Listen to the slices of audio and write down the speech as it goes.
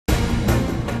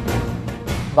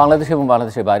বাংলাদেশ এবং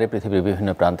বাংলাদেশের বাইরে পৃথিবীর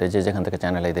বিভিন্ন প্রান্তে যে যেখান থেকে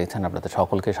চ্যানেলে দেখছেন আপনাদের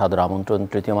সকলকে সাদর আমন্ত্রণ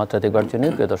তৃতীয় মাত্রা দেখবার জন্য।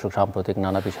 প্রিয় দর্শক, সাম্প্রতিক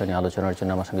নানা বিষয় নিয়ে আলোচনার জন্য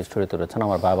আমার সঙ্গে স্টুডিওতে রয়েছেন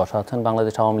আমার বাবা বসা আছেন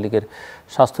বাংলাদেশ আওয়ামী লীগের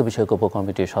স্বাস্থ্য বিষয়ক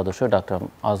উপকমিটির সদস্য ডক্টর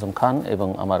আজম খান, এবং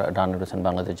আমার ডানে রয়েছেন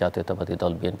বাংলাদেশ জাতীয়তাবাদী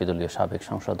দল বিএনপি দলীয় সাবেক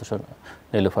সংসদ সদস্য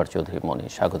নীলোফার চৌধুরী মনি।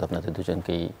 স্বাগত আপনাদের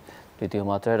দুজনকেই তৃতীয়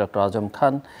মাত্রায়। ডক্টর আজম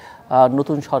খান,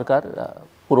 নতুন সরকার,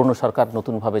 পুরনো সরকার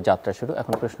নতুনভাবে যাত্রা শুরু।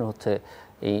 এখন প্রশ্ন হচ্ছে,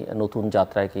 এই নতুন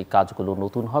যাত্রায় কি কাজগুলো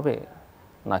নতুন হবে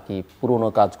নাকি পুরনো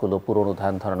কাজগুলো, পুরনো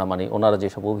ধ্যান ধারণা, মানে ওনারা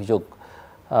যেসব অভিযোগ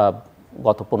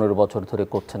গত 15 বছর ধরে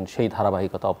করছেন সেই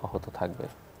ধারাবাহিকতা অব্যাহত থাকবে?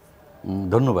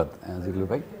 ধন্যবাদ জিল্লু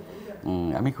ভাই।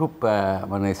 আমি খুব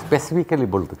মানে স্পেসিফিক্যালি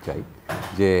বলতে চাই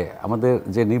যে আমাদের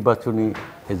যে নির্বাচনী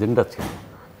এজেন্ডা ছিল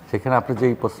সেখানে আপনি যে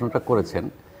এই প্রশ্নটা করেছেন,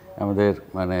 আমাদের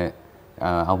মানে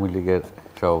আওয়ামী লীগের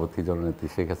সভাপতি জননেত্রী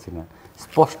শেখ হাসিনা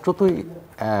স্পষ্টতই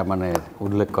মানে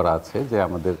উল্লেখ করা আছে যে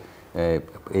আমাদের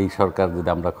এই সরকার যদি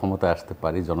আমরা ক্ষমতায় আসতে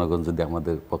পারি, জনগণ যদি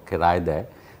আমাদের পক্ষে রায় দেয়,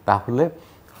 তাহলে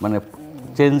মানে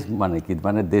চেঞ্জ মানে কি,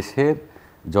 মানে দেশের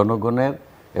জনগণের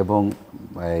এবং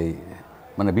এই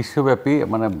মানে বিশ্বব্যাপী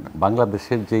মানে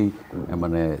বাংলাদেশের যেই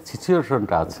মানে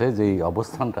সিচুয়েশনটা আছে, যেই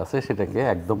অবস্থানটা আছে, সেটাকে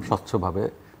একদম স্বচ্ছভাবে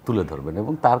তুলে ধরবেন।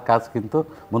 এবং তার কাজ কিন্তু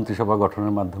মন্ত্রিসভা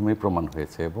গঠনের মাধ্যমেই প্রমাণ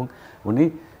হয়েছে। এবং উনি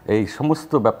এই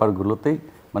সমস্ত ব্যাপারগুলোতেই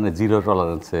মানে জিরো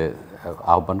টলারেন্সে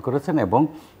আহ্বান করেছেন। এবং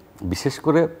বিশেষ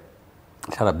করে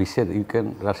সারা বিশ্বের ইউক্রেন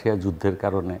রাশিয়া যুদ্ধের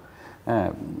কারণে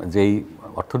যেই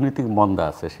অর্থনৈতিক মন্দা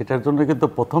আছে, সেটার জন্য কিন্তু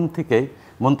প্রথম থেকেই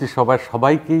মন্ত্রিসভার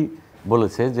সবাইকেই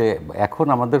বলেছে যে এখন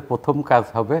আমাদের প্রথম কাজ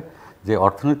হবে যে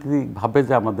অর্থনৈতিকভাবে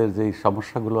যে আমাদের যেই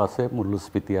সমস্যাগুলো আছে,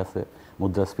 মূল্যস্ফীতি আছে,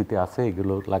 মুদ্রাস্ফীতি আছে,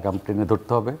 এগুলো লাগাম টেনে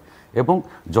ধরতে হবে। এবং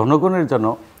জনগণের জন্য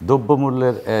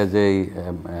দ্রব্যমূল্যের যেই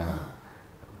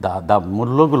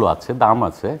মূল্যগুলো আছে, দাম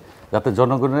আছে, যাতে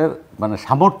জনগণের মানে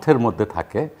সামর্থ্যের মধ্যে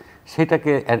থাকে,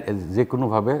 সেটাকে যে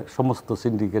কোনোভাবে সমস্ত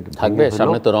সিন্ডিকেট থাকবে।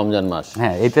 সামনে তো রমজান মাস,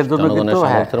 হ্যাঁ, এটার জন্য কিন্তু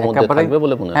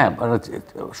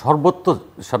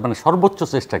সর্বোচ্চ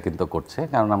চেষ্টা কিন্তু করছে।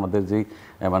 কারণ আমাদের যেই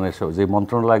মানে যে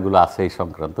মন্ত্রণালয়গুলো আছে এই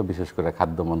সংক্রান্ত, বিশেষ করে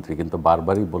খাদ্যমন্ত্রী কিন্তু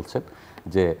বারবারই বলছেন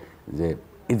যে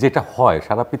যেটা হয়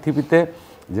সারা পৃথিবীতে,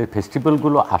 যে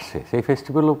ফেস্টিভ্যালগুলো আসে, সেই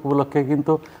ফেস্টিভ্যাল উপলক্ষে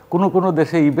কিন্তু কোনো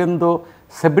দেশে ইভেন দো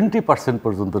 70%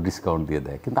 পর্যন্ত ডিসকাউন্ট দিয়ে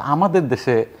দেয়, কিন্তু আমাদের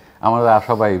দেশে আমরা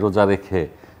সবাই রোজা রেখে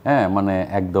মানে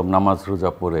একদম নামাজ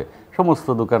রোজা পড়ে সমস্ত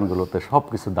দোকানগুলোতে সব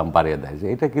কিছুর দাম বাড়িয়ে দেয়। যে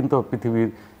এটা কিন্তু পৃথিবীর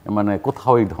মানে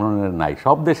কোথাও এই ধরনের নাই।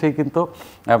 সব দেশেই কিন্তু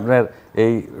আপনার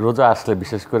এই রোজা আসলে,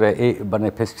 বিশেষ করে এই মানে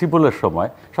ফেস্টিভ্যালের সময়,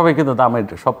 সবাই কিন্তু দামের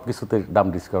সব কিছুতে দাম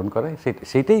ডিসকাউন্ট করে।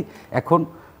 সেইটাই এখন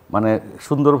মানে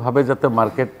সুন্দরভাবে যাতে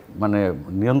মার্কেট মানে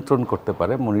নিয়ন্ত্রণ করতে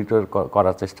পারে, মনিটর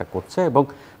করার চেষ্টা করছে এবং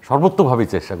সর্বোত্তভাবেই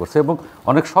চেষ্টা করছে। এবং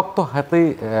অনেক শক্ত হাতেই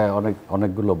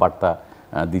অনেকগুলো বার্তা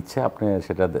দিচ্ছে। আপনি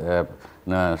সেটা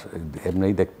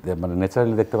এমনিই দেখতে মানে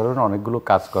ন্যাচারালি দেখতে পারবেন অনেকগুলো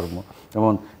কাজকর্ম।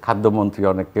 যেমন খাদ্যমন্ত্রী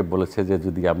অনেককে বলেছে যে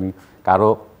যদি আমি কারো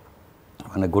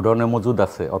মানে গোডাউনে মজুদ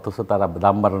আছে অথচ তারা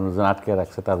দাম বাড়ানোর জন্য আটকে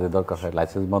রাখছে, তাদের দরকার হয়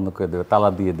লাইসেন্স বন্ধ করে দেবে, তালা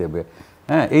দিয়ে দেবে,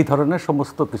 এই ধরনের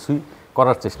সমস্ত কিছুই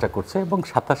করার চেষ্টা করছে। এবং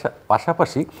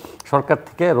পাশাপাশি সরকার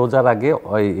থেকে রোজার আগে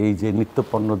এই যে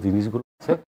নিত্যপণ্য জিনিসগুলো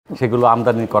আছে সেগুলো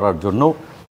আমদানি করার জন্য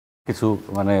কিছু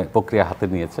মানে প্রক্রিয়া হাতে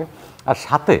নিয়েছে। আর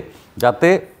সাথে যাতে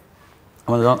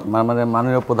মানে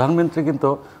মাননীয় প্রধানমন্ত্রী কিন্তু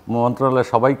মন্ত্রণালয়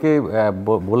সবাইকে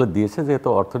বলে দিয়েছে, যেহেতু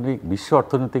বিশ্ব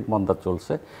অর্থনৈতিক মন্দা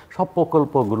চলছে, সব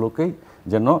প্রকল্পগুলোকেই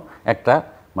যেন একটা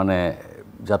মানে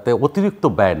যাতে অতিরিক্ত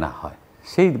ব্যয় না হয়,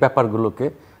 সেই ব্যাপারগুলোকে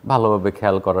ভালোভাবে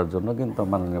খেয়াল করার জন্য কিন্তু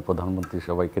মাননীয় প্রধানমন্ত্রী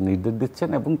সবাইকে নির্দেশ দিচ্ছেন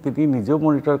এবং তিনি নিজেও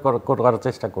মনিটর করার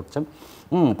চেষ্টা করছেন।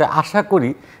 তাই আশা করি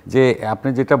যে আপনি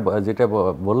যেটা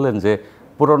বললেন যে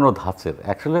পুরনো ধাঁচের,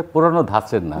 অ্যাকচুয়ালি পুরনো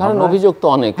ধাঁচের না, অভিযোগ তো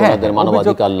অনেক, আমাদের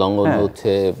মানবাধিকার লঙ্ঘন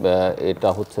হচ্ছে, এটা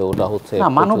হচ্ছে, ওটা হচ্ছে। না,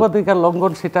 মানবাধিকার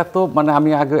লঙ্ঘন সেটা তো মানে আমি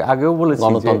আগেও বলেছি,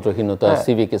 গণতন্ত্রহীনতা,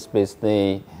 সিভিক স্পেস নেই,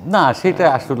 না সেটা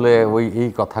আসলে এই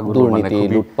কথাগুলো মানে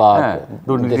লুটপাট,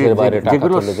 দেশের বাইরে টাকা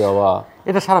চলে যাওয়া,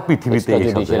 এটা সারা পৃথিবীতে।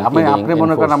 আপনি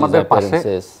মনে করেন আমাদের পাশে,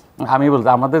 আমি বলতে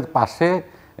আমাদের পাশে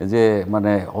যে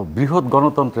মানে বৃহৎ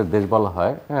গণতন্ত্রের দেশ বলা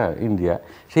হয় ইন্ডিয়া,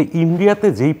 সেই ইন্ডিয়াতে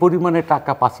যেই পরিমাণে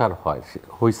টাকা পাচার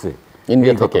হয়েছে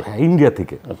ইন্ডিয়া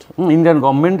থেকে, ইন্ডিয়ান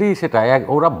গভর্নমেন্টই সেটা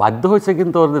ওরা বাধ্য হয়েছে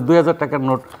কিন্তু ওদের 2000 টাকার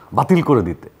নোট বাতিল করে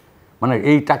দিতে, মানে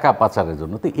এই টাকা পাচারের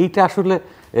জন্য। তো এইটা আসলে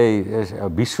এই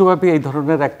বিশ্বব্যাপী এই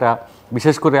ধরনের একটা,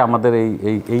 বিশেষ করে আমাদের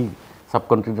এই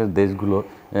সাবকন্টিনেন্টের দেশগুলো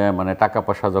মানে টাকা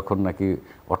পয়সা যখন নাকি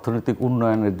অর্থনৈতিক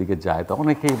উন্নয়নের দিকে যায়, তো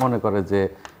অনেকেই মনে করে যে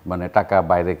মানে টাকা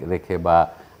বাইরে রেখে বা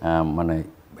মানে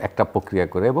একটা প্রক্রিয়া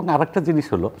করে। এবং আরেকটা জিনিস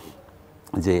হলো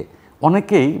যে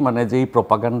অনেকেই মানে যে এই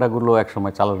প্রপাগান্ডাগুলো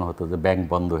একসময় চালানো হতো যে ব্যাংক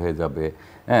বন্ধ হয়ে যাবে,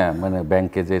 হ্যাঁ, মানে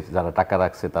ব্যাংকে যে যারা টাকা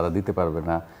রাখছে তারা দিতে পারবে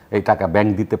না, এই টাকা ব্যাংক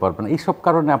দিতে পারবে না, এইসব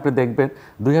কারণে আপনি দেখবেন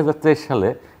 2023 সালে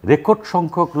রেকর্ড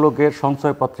সংখ্যক লোকের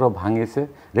সঞ্চয়পত্র ভাঙিয়েছে,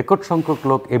 রেকর্ড সংখ্যক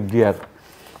লোক এফডিআর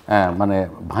মানে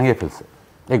ভাঙিয়ে ফেলছে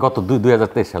এই গত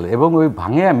 2023 সালে। এবং ওই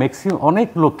ভাঙিয়ে ম্যাক্সিমাম অনেক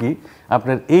লোকই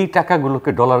আপনার এই টাকাগুলোকে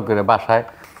ডলার করে বাসায়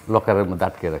লকারের মধ্যে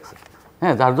আটকে রাখছে,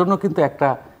 হ্যাঁ, যার জন্য কিন্তু একটা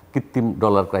কৃত্রিম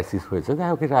ডলার ক্রাইসিস হয়েছে। যাই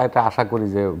হোক, এটা আশা করি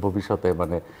যে ভবিষ্যতে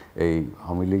মানে এই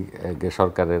আওয়ামী লীগ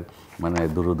সরকারের মানে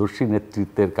দূরদর্শী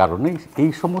নেতৃত্বের কারণেই এই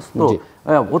সমস্ত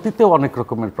অতীতেও অনেক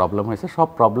রকমের প্রবলেম হয়েছে, সব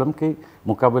প্রবলেমকেই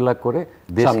মোকাবেলা করে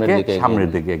দেশকে সামনের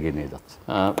দিকে এগিয়ে নিয়ে যাচ্ছে।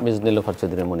 মিস নীলোফার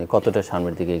চৌধুরী মনি, কতটা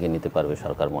সামনের দিকে এগিয়ে নিতে পারবে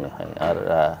সরকার মনে হয়, আর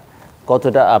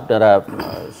কতটা আপনারা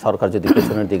সরকার যদি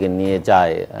পেছনের দিকে নিয়ে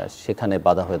যায় সেখানে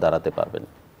বাধা হয়ে দাঁড়াতে পারবেন?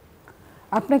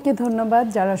 আপনাকে ধন্যবাদ।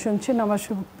 যারা শুনছেন আমার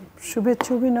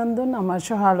শুভেচ্ছা অভিনন্দন, আমার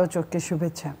সহ আলোচককে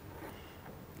শুভেচ্ছা।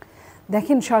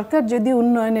 দেখেন, সরকার যদি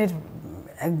উন্নয়নের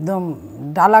একদম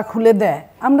ডালা খুলে দেয়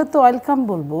আমরা তো ওয়েলকাম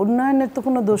বলবো, উন্নয়নের তো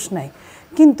কোনো দোষ নাই।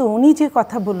 কিন্তু উনি যে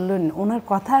কথা বললেন, ওনার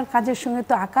কথা আর কাজের সঙ্গে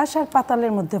তো আকাশ আর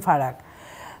পাতালের মধ্যে ফারাক।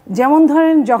 যেমন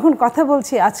ধরেন, যখন কথা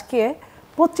বলছি আজকে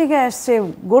পত্রিকায় আসছে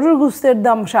গরুর গোশতের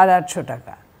দাম 850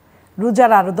 টাকা,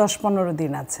 রোজার আরও 10-15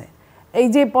 দিন আছে, এই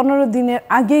যে 15 দিনের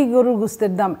আগেই গরুর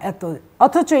গোশতের দাম এত,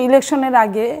 অথচ ইলেকশনের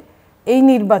আগে এই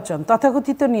নির্বাচন,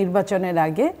 তথাকথিত নির্বাচনের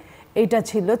আগে এইটা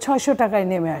ছিল 600 টাকায়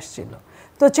নেমে আসছিল।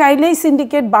 তো চাইলেই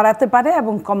সিন্ডিকেট বাড়াতে পারে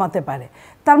এবং কমাতে পারে।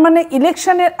 তার মানে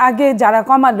ইলেকশনের আগে যারা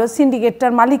কমালো,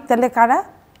 সিন্ডিকেটটার মালিক তাহলে কারা?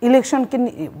 ইলেকশনকে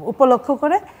উপলক্ষ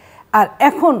করে। আর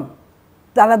এখন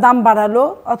তারা দাম বাড়ালো,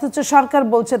 অথচ সরকার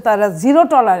বলছে তারা জিরো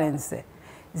টলারেন্সে।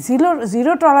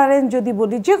 জিরো টলারেন্স যদি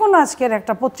বলি, যে কোনো আজকের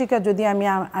একটা পত্রিকা যদি আমি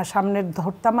সামনে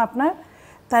ধরতাম আপনার,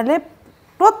 তাহলে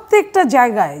প্রত্যেকটা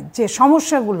জায়গায় যে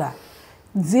সমস্যাগুলা,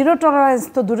 জিরো টলারেন্স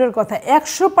তো দূরের কথা,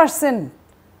 100%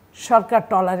 সরকার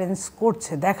টলারেন্স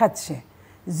করছে, দেখাচ্ছে।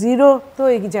 জিরো তো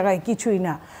এই জায়গায় কিছুই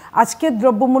না। আজকে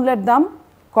দ্রব্যমূল্যের দাম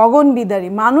গগনবিদারী,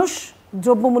 মানুষ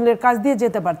দ্রব্যমূল্যের কাজ দিয়ে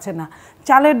যেতে পারছে না।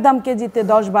 চালের দাম কেজিতে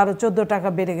 10, 12, 14 টাকা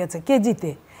বেড়ে গেছে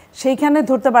কেজিতে, সেইখানে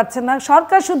ধরতে পারছে না।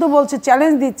 সরকার শুধু বলছে,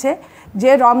 চ্যালেঞ্জ দিচ্ছে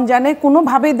যে রমজানে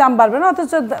কোনোভাবেই দাম বাড়বে না,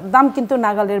 অথচ দাম কিন্তু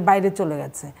নাগালের বাইরে চলে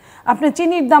গেছে। আপনি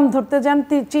চিনির দাম ধরতে যান,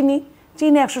 চিনি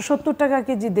 170 টাকা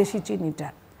কেজি দেশি চিনিটা।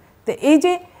 তো এই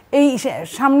যে এই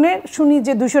সামনে শুনি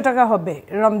যে 200 টাকা হবে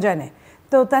রমজানে,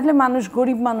 তো তাহলে মানুষ,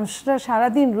 গরিব মানুষরা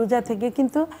সারাদিন রোজা থেকে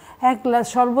কিন্তু এক গ্লাস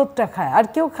শরবতটা খায়। আর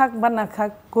কেউ খাক বা না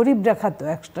খাক, গরিবরা খাতো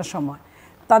একটা সময়,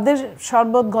 তাদের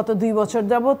শরবত গত 2 বছর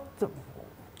যাবৎ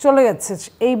চলে গেছে।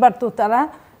 এইবার তো তারা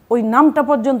ওই নামটা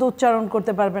পর্যন্ত উচ্চারণ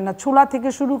করতে পারবে না। ছোলা থেকে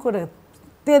শুরু করে,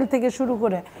 তেল থেকে শুরু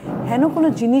করে, হেন কোনো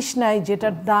জিনিস নাই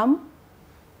যেটার দাম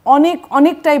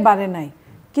অনেকটাই বাড়ে নাই,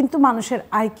 কিন্তু মানুষের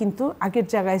আয় কিন্তু আগের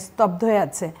জায়গায় স্তব্ধ হয়ে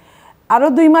আছে। আরও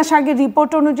 2 মাস আগের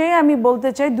রিপোর্ট অনুযায়ী আমি বলতে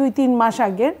চাই, 2-3 মাস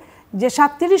আগের, যে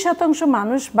 37%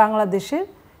 মানুষ বাংলাদেশের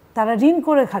তারা ঋণ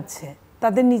করে খাচ্ছে,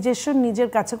 তাদের নিজের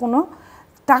কাছে কোনো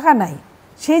টাকা নাই।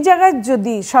 সেই জায়গায়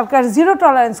যদি সরকার জিরো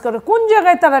টলারেন্স করে, কোন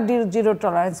জায়গায় তারা জিরো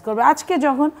টলারেন্স করবে? আজকে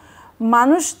যখন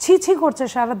মানুষ ছি করছে,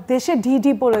 সারা দেশে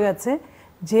ঢি পড়ে গেছে,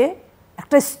 যে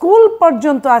একটা স্কুল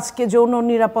পর্যন্ত আজকে যৌন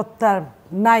নিরাপত্তার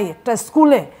নাই। একটা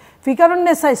স্কুলে,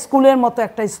 ফিকারুন্নেসা স্কুলের মতো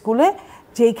একটা স্কুলে,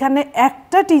 যেখানে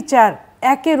একটা টিচার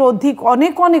একের অধিক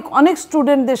অনেক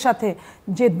স্টুডেন্টদের সাথে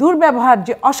যে দুর্ব্যবহার,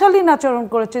 যে অশালীন আচরণ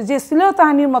করেছে, যে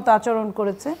শ্লীলতাহানির মতো আচরণ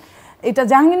করেছে, এটা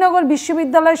জাহাঙ্গীরনগর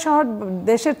বিশ্ববিদ্যালয় সহ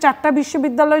দেশের 4টা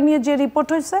বিশ্ববিদ্যালয় নিয়ে যে রিপোর্ট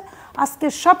হয়েছে, আজকে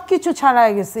সব কিছু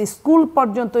ছাড়াই গেছে। স্কুল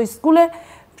পর্যন্ত, স্কুলে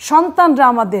সন্তানরা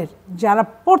আমাদের যারা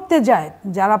পড়তে যায়,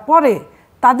 যারা পড়ে,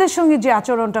 তাদের সঙ্গে যে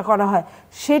আচরণটা করা হয়,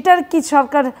 সেটার কি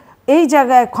সরকার এই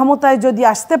জায়গায় ক্ষমতায় যদি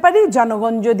আসতে পারি,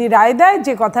 জনগণ যদি রায় দেয়,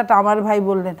 যে কথাটা আমার ভাই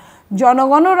বললেন,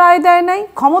 জনগণও রায় দেয় নাই,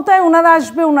 ক্ষমতায় ওনারা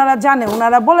আসবে, ওনারা জানে,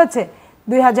 ওনারা বলেছে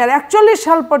 2041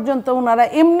 সাল পর্যন্ত ওনারা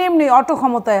এমনি অটো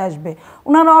ক্ষমতায় আসবে।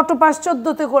 ওনারা অটো পাস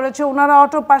 14তে করেছে, ওনারা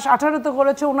অটো পাস 18তে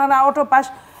করেছে, ওনারা অটো পাস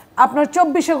আপনার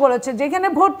 24-এ করেছে। যেখানে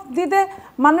ভোট দিতে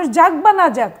মানুষ যাক বা না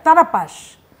যাক, তারা পাস।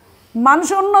 মানুষ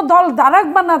অন্য দল দাঁড়াক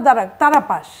বা না দাঁড়াক, তারা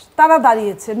পাস, তারা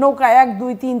দাঁড়িয়েছে। নৌকা 1, 2,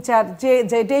 3, 4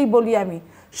 যেটাই বলি আমি,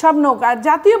 সব নৌকা। আর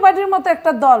জাতীয় পার্টির মতো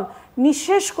একটা দল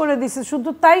নিঃশেষ করে দিছে। শুধু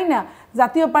তাই না,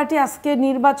 জাতীয় পার্টি আজকে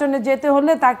নির্বাচনে যেতে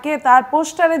হলে তাকে তার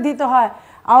পোস্টারে দিতে হয়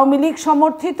আওয়ামী লীগ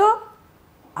সমর্থিত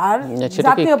আর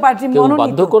জাতীয় পার্টি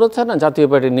মনোনীত। করেছে না জাতীয়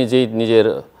পার্টি নিজের।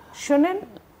 শোনেন,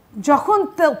 যখন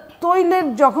তৈলের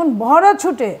যখন ভরা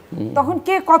ছুটে, তখন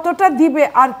কে কতটা দিবে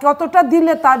আর কতটা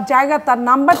দিলে তার জায়গা, তার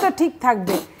নাম্বারটা ঠিক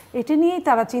থাকবে, এটা নিয়েই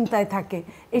তারা চিন্তায় থাকে।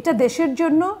 এটা দেশের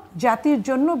জন্য, জাতির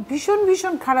জন্য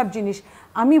ভীষণ খারাপ জিনিস।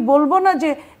 আমি বলবো না যে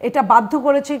এটা বাধ্য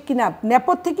করেছে কিনা,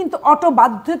 নেপথ্যে কিন্তু অটো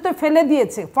বাধ্যতে ফেলে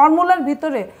দিয়েছে। ফর্মুলার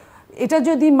ভিতরে এটা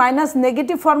যদি মাইনাস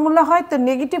নেগেটিভ ফর্মুলা হয় তো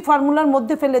নেগেটিভ ফর্মুলার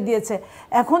মধ্যে ফেলে দিয়েছে।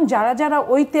 এখন যারা যারা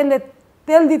ওই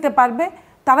তেল দিতে পারবে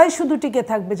তারাই শুধু টিকে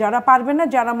থাকবে, যারা পারবে না,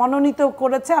 যারা মনোনীত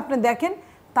করেছে আপনি দেখেন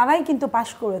তারাই কিন্তু পাশ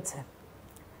করেছে।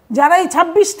 যারা এই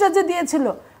 26টা যে দিয়েছিল,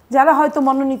 যারা হয়তো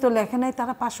মনোনীত লেখে নাই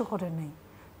তারা পাশও করে নাই।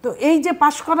 তো এই যে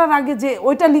পাশ করার আগে যে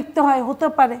ওইটা লিখতে হয়, হতে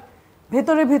পারে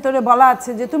ভেতরে ভেতরে বলা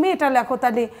আছে যে তুমি এটা লেখো,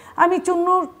 তাহলে আমি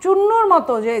চুন্নুর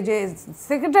মতো যে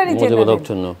সেক্রেটারি জেনারেল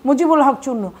মুজিবুল হক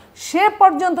চুন্নু সে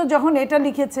পর্যন্ত যখন এটা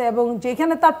লিখেছে এবং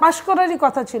যেখানে তার পাশ করারই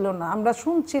কথা ছিল না, আমরা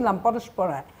শুনছিলাম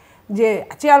পরস্পরায় যে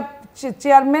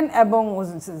চেয়ারম্যান এবং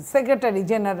সেক্রেটারি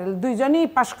জেনারেল দুইজনই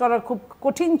পাশ করার খুব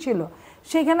কঠিন ছিল,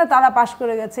 সেখানে তারা পাশ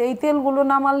করে গেছে। এই তেলগুলো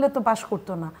না মারলে তো পাশ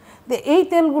করতো না। তো এই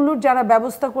তেলগুলোর যারা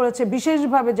ব্যবস্থা করেছে,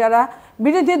 বিশেষভাবে যারা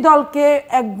বিরোধী দলকে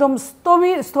একদম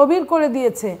স্থবির করে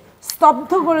দিয়েছে,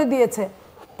 স্তব্ধ করে দিয়েছে,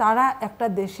 তারা একটা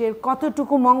দেশের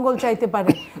কতটুকু মঙ্গল চাইতে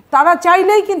পারে। তারা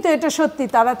চাইলেই কিন্তু এটা সত্যি,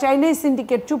 তারা চাইলেই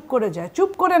সিন্ডিকেট চুপ করে যায়।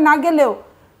 চুপ করে না গেলেও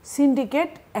সিন্ডিকেট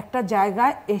একটা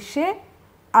জায়গায় এসে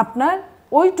আপনার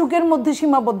ওইটুকের মধ্যে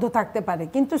সীমাবদ্ধ থাকতে পারে,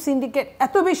 কিন্তু সিন্ডিকেট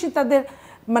এত বেশি তাদের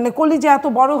মানে কলিজা এত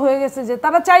বড় হয়ে গেছে যে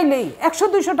তারা চাইলেই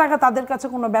 100-200 টাকা তাদের কাছে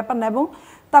কোনো ব্যাপার না, এবং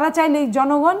তারা চাইলেই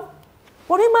জনগণ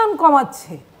পরিমাণ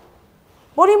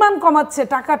কমাচ্ছে,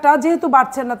 টাকাটা যেহেতু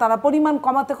বাড়ছে না, তারা পরিমাণ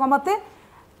কমাতে কমাতে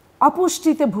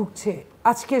অপুষ্টিতে ভুগছে।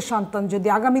 আজকের সন্তান যদি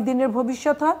আগামী দিনের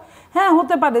ভবিষ্যৎ হয়, হ্যাঁ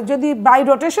হতে পারে যদি বাই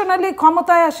রোটেশনালি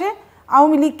ক্ষমতায় আসে,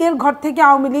 আওয়ামী লীগের ঘর থেকে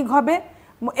আওয়ামী লীগ হবে,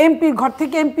 এমপির ঘর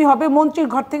থেকে এমপি হবে, মন্ত্রীর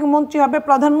ঘর থেকে মন্ত্রী হবে,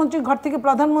 প্রধানমন্ত্রীর ঘর থেকে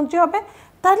প্রধানমন্ত্রী হবে,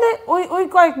 তাহলে ওই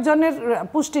কয়েকজনের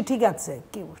পুষ্টি ঠিক আছে,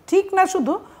 ঠিক না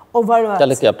শুধু ওভারঅল।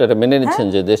 তাহলে কি আপনারা মেনে নিচ্ছেন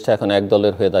যে দেশটা এখন এক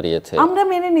দলের হয়ে দাঁড়িয়েছে? আমরা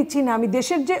মেনে নিচ্ছি না। আমি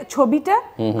দেশের যে ছবিটা,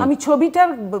 আমি ছবিটার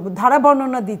ধারা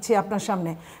বর্ণনা দিচ্ছি আপনার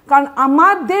সামনে, কারণ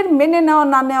আমাদের মেনে নেওয়া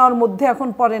না নেওয়ার মধ্যে এখন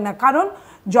পড়ে না। কারণ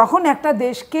যখন একটা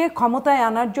দেশকে ক্ষমতায়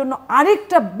আনার জন্য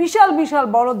আরেকটা বিশাল বিশাল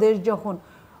বড় দেশ যখন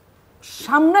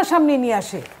সামনাসামনি নিয়ে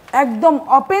আসে, একদম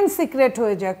ওপেন সিক্রেট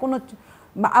হয়ে যায়, কোনো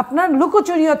আপনার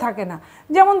লুকোচুরিও থাকে না।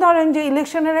 যেমন ধরেন যে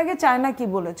ইলেকশনের আগে চায়না কি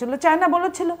বলেছিল, চায়না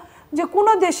বলেছিল যে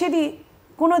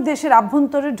কোনো দেশের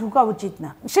আভ্যন্তরে ঢোকা উচিত না।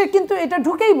 সে কিন্তু এটা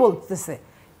ঢুকেই বলতেছে,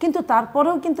 কিন্তু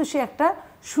তারপরেও কিন্তু সে একটা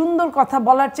সুন্দর কথা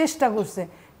বলার চেষ্টা করছে।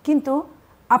 কিন্তু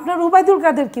আপনার ওবায়দুল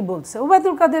কাদের কি বলছে?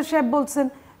 ওবায়দুল কাদের সাহেব বলছেন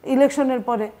ইলেকশনের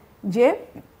পরে যে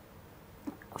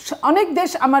অনেক দেশ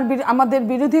আমাদের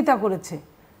বিরোধিতা করেছে,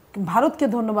 ভারতকে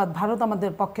ধন্যবাদ, ভারত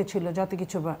আমাদের পক্ষে ছিল যত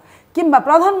কিছু। কিংবা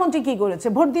প্রধানমন্ত্রী কি করেছে,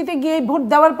 ভোট দিতে গিয়ে ভোট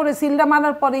দেওয়ার পরে সিলটা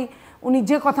মারার পরেই উনি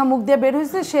যে কথা মুখ দিয়ে বের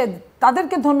হয়েছে, সে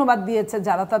তাদেরকে ধন্যবাদ দিয়েছে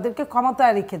যারা তাদেরকে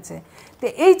ক্ষমতায় রেখেছে। তো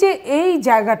এই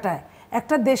জায়গাটায়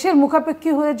একটা দেশের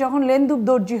মুখাপেক্ষী হয়ে যখন লেনদুব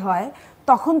দর্জি হয়,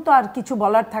 তখন তো আর কিছু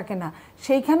বলার থাকে না।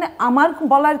 সেইখানে আমার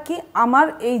বলার কি, আমার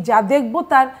এই যা দেখব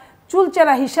তার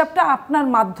চুলচেরা হিসাবটা আপনার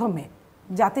মাধ্যমে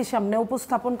জাতির সামনে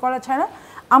উপস্থাপন করা ছাড়া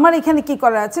আমার এখানে কি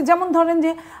করা আছে। যেমন ধরেন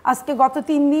যে আজকে গত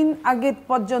 3 দিন আগে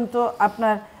পর্যন্ত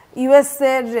আপনার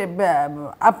ইউএসের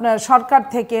আপনার সরকার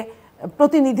থেকে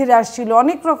প্রতিনিধিরা আসছিল,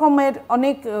 অনেক রকমের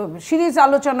অনেক সিরিজ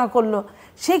আলোচনা করলো।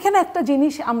 সেইখানে একটা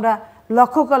জিনিস আমরা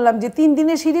লক্ষ্য করলাম যে 3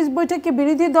 দিনের সিরিজ বৈঠকে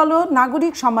বিরোধী দল ও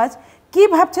নাগরিক সমাজ কী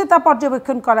ভাবছে তা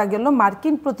পর্যবেক্ষণ করা গেল,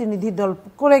 মার্কিন প্রতিনিধি দল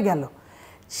করে গেল।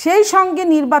 সেই সঙ্গে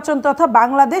নির্বাচন তথা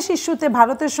বাংলাদেশ ইস্যুতে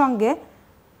ভারতের সঙ্গে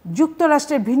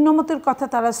যুক্তরাষ্ট্রের ভিন্নমতের কথা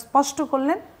তারা স্পষ্ট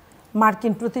করলেন,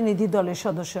 মার্কিন প্রতিনিধি দলের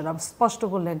সদস্যরা স্পষ্ট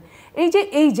করলেন।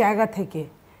 এই জায়গা থেকে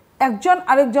একজন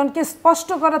আরেকজনকে স্পষ্ট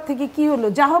করার থেকে কি হলো,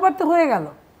 যা হবার তো হয়ে গেল,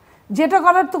 যেটা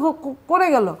করার তো করে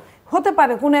গেল। হতে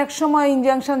পারে কোনো এক সময়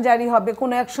ইনজাংশন জারি হবে,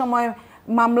 কোনো এক সময়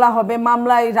মামলা হবে,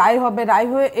 মামলায় রায় হবে, রায়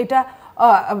হয়ে এটা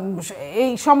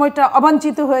এই সময়টা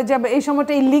অবাঞ্ছিত হয়ে যাবে, এই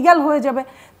সময়টা ইলিগাল হয়ে যাবে।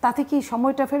 তাতে কি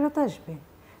সময়টা ফেরত আসবে?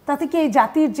 তাতে কি এই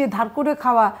জাতির যে ধার করে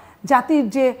খাওয়া, জাতির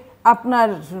যে আপনার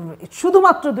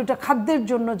শুধুমাত্র 2টা খাদ্যের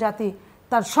জন্য জাতি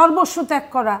তার সর্বস্ব ত্যাগ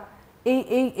করা,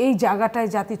 এই জায়গাটায়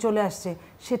জাতি চলে আসছে,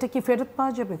 সেটা কি ফেরত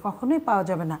পাওয়া যাবে? কখনোই পাওয়া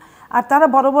যাবে না। আর তারা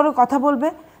বড় বড় কথা বলবে,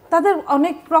 তাদের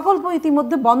অনেক প্রকল্প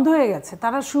ইতিমধ্যে বন্ধ হয়ে গেছে,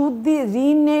 তারা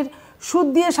ঋণের সুদ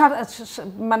দিয়ে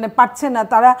মানে পারছে না,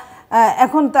 তারা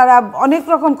এখন তারা অনেক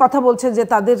রকম কথা বলছে যে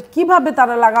তাদের কিভাবে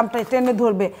তারা লাগামটা টেনে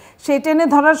ধরবে। সেই টেনে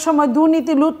ধরার সময়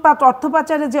দুর্নীতি, লুটপাট, অর্থ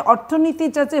পাচারে যে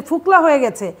অর্থনীতিটা যে ফুকলা হয়ে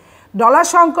গেছে, ডলার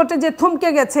সংকটে যে থমকে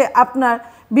গেছে, আপনার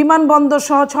বিমানবন্দর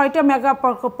সহ 6টা মেগা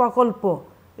প্রকল্প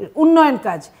উন্নয়ন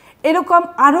কাজ, এরকম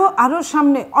আরও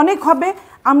সামনে অনেক হবে।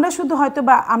 আমরা শুধু হয়তো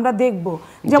বা আমরা দেখব,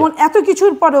 যেমন এত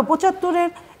কিছুর পরেও 75-এর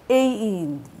এই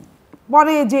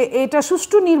পরে যে এটা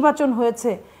সুষ্ঠু নির্বাচন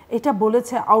হয়েছে, এটা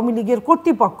বলেছে আওয়ামী লীগের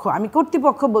কর্তৃপক্ষ, আমি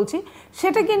কর্তৃপক্ষ বলছি,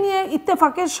 সেটাকে নিয়ে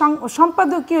ইত্তেফাকের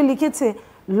সম্পাদকীয় লিখেছে,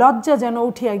 লজ্জা যেন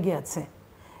উঠিয়া গিয়াছে।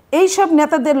 এইসব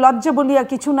নেতাদের লজ্জা বলিয়া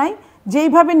কিছু নাই,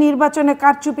 যেইভাবে নির্বাচনে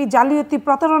কারচুপি, জালিয়াতি,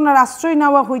 প্রতারণার আশ্রয়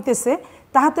নেওয়া হইতেছে,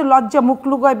 তাহাতে লজ্জা মুখ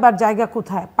লুকাইবার জায়গা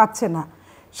কোথায় পাচ্ছে না।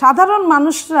 সাধারণ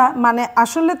মানুষরা মানে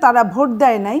আসলে তারা ভোট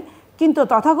দেয় নাই, কিন্তু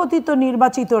তথাকথিত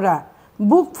নির্বাচিতরা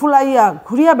বুক ফুলাইয়া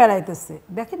ঘুরিয়া বেড়াইতেছে।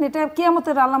 দেখেন, এটা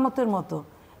কিয়ামতের আলামতের মতো।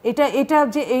 এটা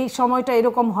যে এই সময়টা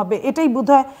এরকম হবে, এটাই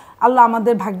বোধহয় আল্লাহ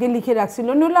আমাদের ভাগ্যে লিখে রাখছিল,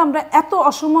 নইলে আমরা এত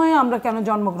অসময়ে আমরা কেন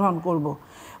জন্মগ্রহণ করব।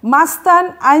 মাস্তান,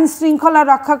 আইন শৃঙ্খলা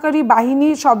রক্ষাকারী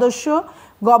বাহিনীর সদস্য,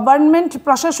 গভর্নমেন্ট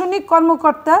প্রশাসনিক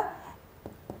কর্মকর্তা,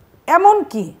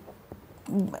 এমনকি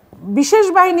বিশেষ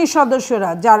বাহিনীর সদস্যরা,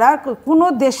 যারা কোনো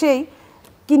দেশেই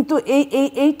কিন্তু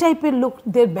এই টাইপের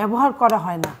লোকদের ব্যবহার করা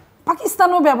হয় না।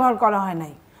 পাকিস্তানও ব্যবহার করা হয়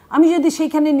নাই। আমি যদি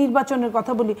সেইখানে নির্বাচনের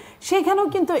কথা বলি, সেইখানেও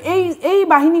কিন্তু এই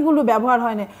বাহিনীগুলো ব্যবহার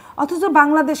হয় না। অথচ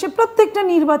বাংলাদেশে প্রত্যেকটা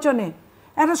নির্বাচনে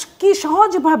এরা কি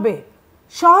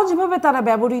সহজভাবে তারা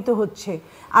ব্যবহৃত হচ্ছে।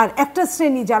 আর একটা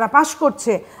শ্রেণী যারা পাশ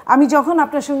করছে, আমি যখন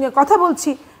আপনার সঙ্গে কথা বলছি,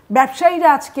 ব্যবসায়ীরা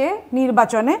আজকে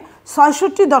নির্বাচনে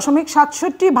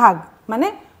 66.67% মানে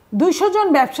 200 জন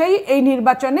ব্যবসায়ী এই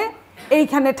নির্বাচনে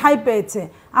এইখানে ঠাঁই পেয়েছে।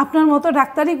 আপনার মতো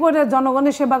ডাক্তারি করে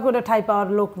জনগণের সেবা করে ঠাঁই পাওয়ার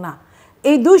লোক না।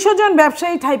 এই 200 জন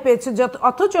ব্যবসায়ী ঠাঁই পেয়েছে।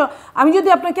 অথচ আমি যদি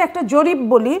আপনাকে একটা জরিপ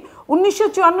বলি,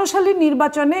 1954 সালের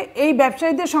নির্বাচনে এই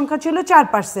ব্যবসায়ীদের সংখ্যা ছিল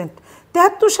 4%,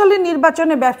 73 সালের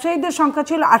নির্বাচনে ব্যবসায়ীদের সংখ্যা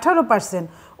ছিল 18%,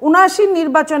 79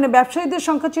 নির্বাচনে ব্যবসায়ীদের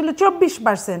সংখ্যা ছিল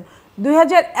 24%,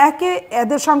 2001-এ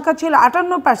এদের সংখ্যা ছিল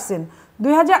 58%,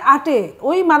 2008-এ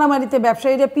ওই মারামারিতে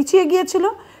ব্যবসায়ীরা পিছিয়ে গিয়েছিল,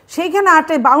 সেইখানে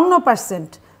 8-এ 52%,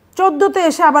 14-তে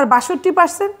এসে আবার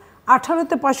 62%,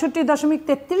 18-তে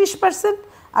 65.33%,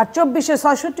 আর 24-এ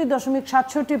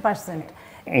 66.67%।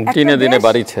 দিনে দিনে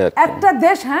বাড়িছে একটা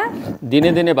দেশ, হ্যাঁ,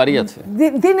 দিনে দিনে বাড়ি আছে,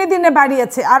 দিনে দিনে বাড়ি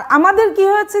আছে। আর আমাদের কি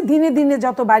হয়েছে, দিনে দিনে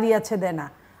যত বাড়ি আছে দেনা,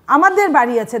 আমাদের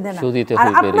বাড়ি আছে দেনা, আর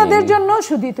আপনাদের জন্য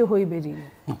শুধিতে হইবে ঋণ।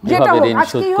 যেটা হোক,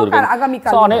 আজকেই হোক আর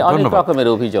আগামীকাল। অনেক রকমের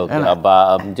অভিযোগ বা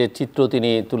যে চিত্র তিনি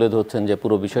তুলে ধরছেন, যে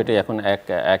পুরো বিষয়টা এখন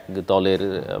এক দলের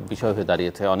বিষয় হয়ে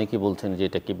দাঁড়িয়েছে। অনেকেই বলছেন যে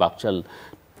এটা কি বাকশাল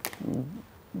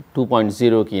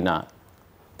 2.0 কি না।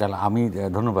 তাহলে আমি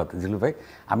ধন্যবাদ জিলু ভাই।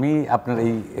 আমি আপনার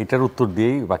এইটার উত্তর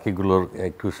দিয়েই বাকিগুলোর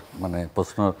একটু মানে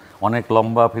প্রশ্ন অনেক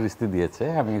লম্বা ফিরিস্তি দিয়েছে,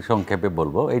 আমি সংক্ষেপে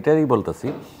বলবো। এইটারই বলতেছি,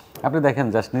 আপনি দেখেন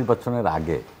জাস্ট নির্বাচনের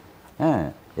আগে, হ্যাঁ,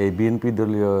 এই বিএনপি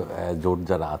দলীয় জোট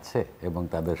যারা আছে এবং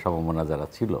তাদের সমমনা যারা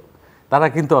ছিল, তারা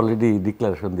কিন্তু অলরেডি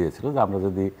ডিক্লারেশন দিয়েছিল যে আমরা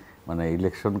যদি মানে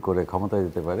ইলেকশন করে ক্ষমতায়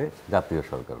যেতে পারে জাতীয়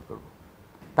সরকার করব।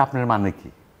 তা আপনার মানে কি?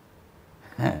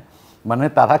 হ্যাঁ, মানে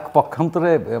তারা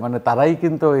পক্ষান্তরে মানে তারাই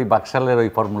কিন্তু ওই বাকশালের ওই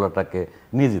ফর্মুলাটাকে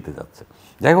নিয়ে যেতে যাচ্ছে।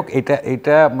 যাই হোক,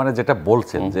 এইটা মানে যেটা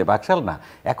বলছেন যে বাকশাল না,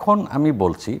 এখন আমি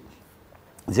বলছি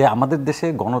যে আমাদের দেশে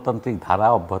গণতান্ত্রিক ধারা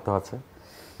অব্যাহত আছে,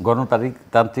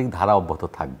 গণতান্ত্রিক ধারা অব্যাহত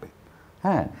থাকবে।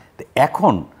 হ্যাঁ, তো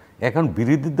এখন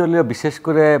বিরোধী দলীয়, বিশেষ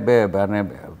করে মানে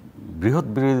বৃহৎ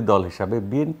বিরোধী দল হিসাবে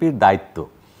বিএনপির দায়িত্ব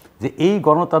যে এই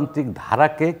গণতান্ত্রিক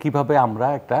ধারাকে কিভাবে আমরা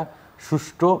একটা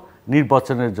সুষ্ঠু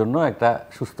নির্বাচনের জন্য একটা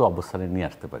সুস্থ অবস্থানে নিয়ে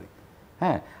আসতে পারি।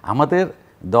 হ্যাঁ, আমাদের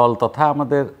দল তথা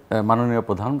আমাদের মাননীয়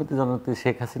প্রধানমন্ত্রী জননেত্রী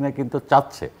শেখ হাসিনা কিন্তু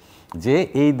চাচ্ছে যে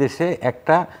এই দেশে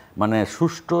একটা মানে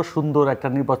সুষ্ঠু সুন্দর একটা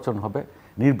নির্বাচন হবে,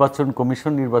 নির্বাচন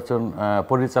কমিশন নির্বাচন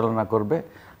পরিচালনা করবে,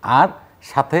 আর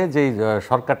সাথে যেই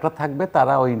সরকারটা থাকবে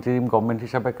তারা ওই ইন্টারিম গভর্নমেন্ট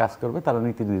হিসাবে কাজ করবে, তারা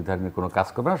নীতি নির্ধারণের কোনো কাজ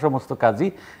করবে না, সমস্ত কাজই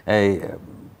এই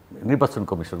নির্বাচন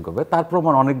কমিশন করবে। তার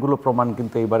প্রমাণ, অনেকগুলো প্রমাণ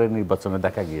কিন্তু এইবারের নির্বাচনে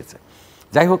দেখা গিয়েছে।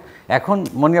 যাই হোক, এখন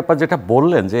মনি আপা যেটা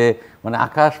বললেন যে মানে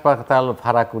আকাশ পাতাল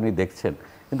ফারাক উনি দেখছেন,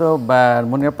 কিন্তু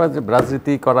মনি আপা যে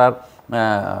রাজনীতি করার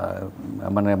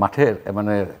মানে মাঠের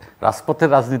মানে রাজপথের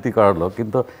রাজনীতি করার লোক,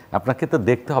 কিন্তু আপনাকে তো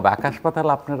দেখতে হবে আকাশ পাতাল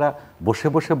আপনারা বসে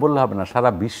বসে বললে হবে না, সারা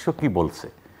বিশ্ব কি বলছে।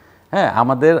 হ্যাঁ,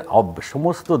 আমাদের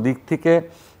সমস্ত দিক থেকে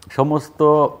সমস্ত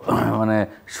মানে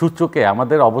সূচকে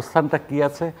আমাদের অবস্থানটা কি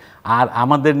আছে, আর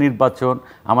আমাদের নির্বাচন,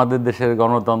 আমাদের দেশের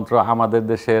গণতন্ত্র, আমাদের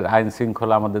দেশের আইন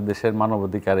শৃঙ্খলা, আমাদের দেশের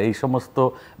মানবাধিকার, এই সমস্ত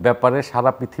ব্যাপারে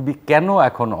সারা পৃথিবী কেন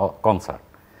এখন কনসার্ন,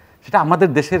 সেটা আমাদের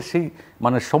দেশের সেই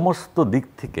মানে সমস্ত দিক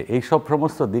থেকে,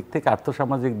 সমস্ত দিক থেকে,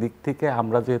 আর্থসামাজিক দিক থেকে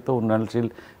আমরা যেহেতু উন্নয়নশীল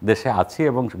দেশে আছি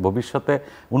এবং ভবিষ্যতে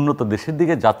উন্নত দেশের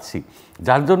দিকে যাচ্ছি,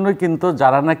 যার জন্যই কিন্তু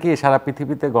যারা নাকি সারা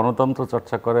পৃথিবীতে গণতন্ত্র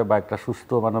চর্চা করে বা একটা সুস্থ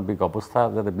মানবিক অবস্থা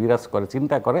যাতে বিরাজ করে,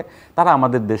 চিন্তা করে, তারা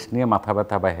আমাদের দেশ নিয়ে মাথা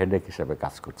ব্যথা বা হেডেক হিসেবে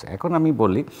কাজ করছে। এখন আমি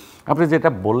বলি, আপনি যেটা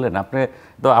বললেন,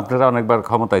 আপনারা অনেকবার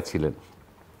ক্ষমতায় ছিলেন,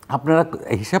 আপনারা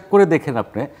হিসাব করে দেখেন,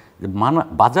 আপনি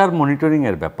বাজার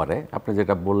মনিটরিংয়ের ব্যাপারে আপনি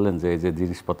যেটা বললেন যে এই যে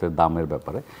জিনিসপত্রের দামের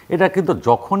ব্যাপারে, এটা কিন্তু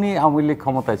যখনই আওয়ামী লীগ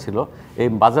ক্ষমতায় ছিল এই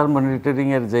বাজার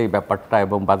মনিটরিংয়ের যে ব্যাপারটা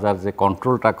এবং বাজার যে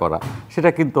কন্ট্রোলটা করা, সেটা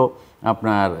কিন্তু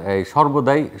আপনার এই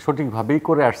সর্বদাই সঠিকভাবেই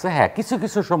করে আসছে। হ্যাঁ, কিছু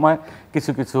কিছু সময়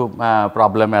কিছু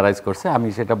প্রবলেম অ্যারাইজ করছে, আমি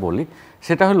সেটা বলি।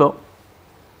 সেটা হলো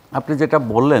আপনি যেটা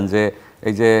বললেন যে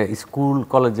এই যে স্কুল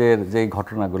কলেজের যে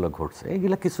ঘটনাগুলো ঘটছে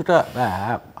এইগুলো কিছুটা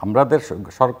আমাদের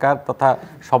সরকার তথা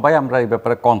সবাই আমরা এই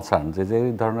ব্যাপারে কনসার্ন যে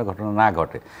এই ধরনের ঘটনা না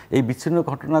ঘটে। এই বিচ্ছিন্ন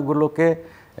ঘটনাগুলোকে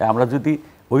আমরা যদি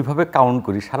ওইভাবে কাউন্ট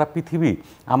করি সারা পৃথিবী,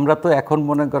 আমরা তো এখন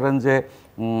মনে করেন যে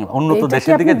উন্নত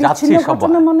দেশের দিকে যাচ্ছি সব।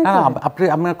 আপনি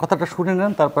আমার কথাটা শুনে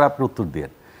নেন, তারপর আপনি উত্তর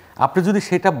দিন। আপনি যদি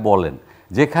সেটা বলেন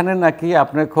যেখানে নাকি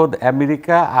আপনার খোদ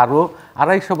আমেরিকা আরও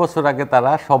 250 বছর আগে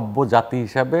তারা সভ্য জাতি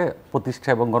হিসাবে প্রতিষ্ঠা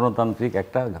এবং গণতান্ত্রিক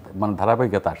একটা মানে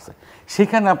ধারাবাহিকতা আসছে,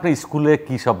 সেখানে আপনি স্কুলে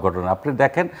কী সব ঘটনা আপনি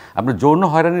দেখেন, আপনি যৌন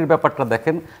হয়রানির ব্যাপারটা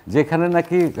দেখেন, যেখানে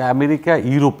নাকি আমেরিকা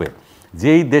ইউরোপে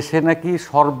যেই দেশে নাকি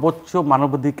সর্বোচ্চ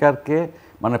মানবাধিকারকে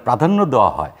মানে প্রাধান্য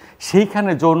দেওয়া হয়,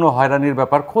 সেইখানে যৌন হয়রানির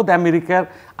ব্যাপার খোদ আমেরিকার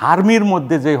আর্মির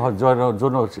মধ্যে যে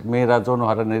যৌন মেয়েরা যৌন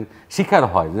হয়রানির শিকার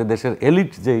হয়, যে দেশের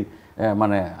এলিট যেই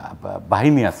মানে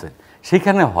বাহিনী আছে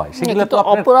সেখানে হয়, সেগুলো তো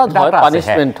অপরাধ হয়,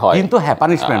 পানিশমেন্ট হয়, কিন্তু হ্যাঁ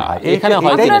পানিশমেন্ট হয়। এখানে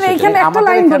একটা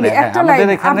লাইন বলি, একটা লাইন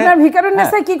আপনার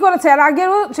ভিকারুন্নেসা কি করেছে আর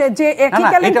আগেও যে একই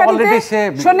কেলেঙ্কারিতে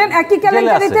শুনেন, একই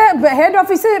কেলেঙ্কারিতে হেড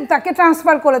অফিসে তাকে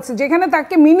ট্রান্সফার করেছে, যেখানে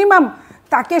তাকে মিনিমাম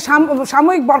তাকে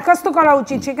সাময়িক বরখাস্ত করা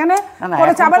উচিত, সেখানে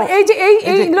করেছে। আবার এই যে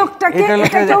এই লোকটাকে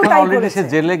এটাকেও তাই করেছে,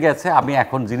 জেলে গেছে। আমি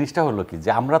এখন জিনিসটা হলো কি যে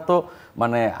আমরা তো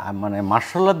মানে মানে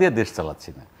মার্শাল ল দিয়ে দেশ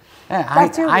চালাচ্ছি না, হ্যাঁ,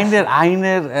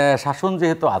 আইনের শাসন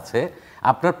যেহেতু আছে,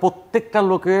 আপনার প্রত্যেকটা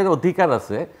লোকের অধিকার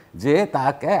আছে যে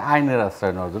তাকে আইনের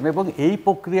আশ্রয় নেওয়ার জন্য, এবং এই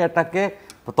প্রক্রিয়াটাকে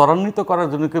ত্বরান্বিত করার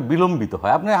জন্য কেউ বিলম্বিত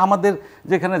হয়। আপনি আমাদের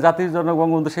যেখানে জাতির জনক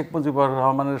বঙ্গবন্ধু শেখ মুজিবুর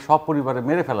রহমানের সব পরিবারে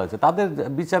মেরে ফেলা হয়েছে, তাদের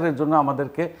বিচারের জন্য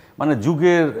আমাদেরকে মানে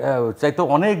যুগের চাইতে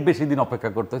অনেক বেশি দিন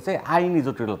অপেক্ষা করতে হয়েছে আইনি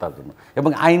জটিলতার জন্য, এবং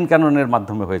আইন কানুনের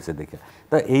মাধ্যমে হয়েছে দেখে।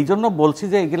 তো এই জন্য বলছি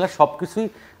যে এগুলা সব কিছুই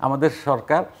আমাদের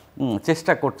সরকার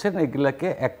চেষ্টা করছেন এগুলাকে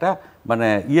একটা মানে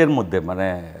ইয়ের মধ্যে মানে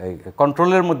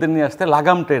কন্ট্রোলের মধ্যে নিয়ে আসতে,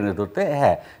 লাগাম টেনে ধরতে।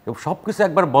 হ্যাঁ, সব কিছু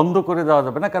একবার বন্ধ করে দেওয়া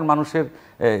যাবে না, কারণ মানুষের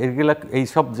এগুলা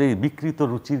এইসব যে বিকৃত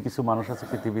রুচির কিছু মানুষ আছে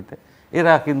পৃথিবীতে,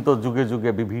 এরা কিন্তু যুগে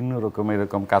যুগে বিভিন্ন রকম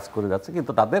এরকম কাজ করে যাচ্ছে,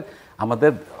 কিন্তু তাদের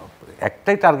আমাদের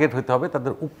একটাই টার্গেট হতে হবে,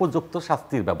 তাদের উপযুক্ত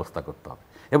শাস্তির ব্যবস্থা করতে হবে,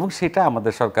 এবং সেটা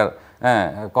আমাদের সরকার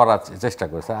করার চেষ্টা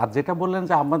করেছে। আর যেটা বললেন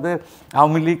যে আমাদের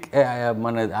আওয়ামী লীগ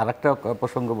মানে আরেকটা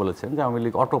প্রসঙ্গ বলেছেন যে Awami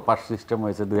League auto pass system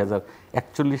হয়েছে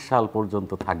 2041 সাল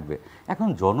পর্যন্ত থাকবে। এখন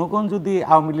জনগণ যদি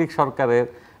আওয়ামী লীগ সরকারের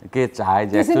কে চায়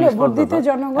যে 41 পর্যন্ত,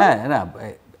 হ্যাঁ না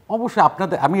অবশ্যই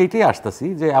আপনাদের আমি এইটাই আসতেছি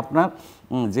যে আপনার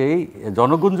যেই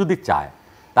জনগণ যদি চায়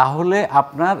তাহলে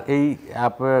আপনার এই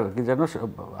আপনার কি যেন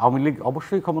আওয়ামী লীগ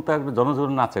অবশ্যই ক্ষমতা আসবে,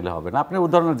 জনগণ না চাইলে হবে না। আপনি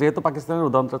উদাহরণ যেহেতু পাকিস্তানের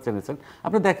উদাহরণটা চেনেছেন,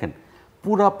 আপনি দেখেন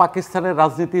পুরা পাকিস্তানের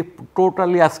রাজনীতি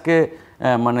টোটালি আজকে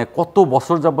মানে কত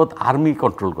বছর যাবৎ আর্মি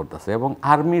কন্ট্রোল করতেছে, এবং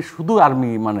আর্মি শুধু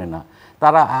আর্মি মানে না,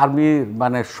 তারা আর্মি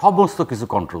মানে সমস্ত কিছু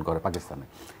কন্ট্রোল করে পাকিস্তানে।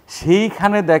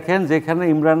 সেইখানে দেখেন যেখানে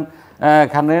ইমরান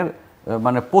খানের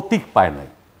মানে প্রতীক পায় নাই,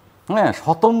 হ্যাঁ,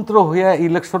 স্বতন্ত্র হয়ে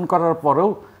ইলেকশন করার পরেও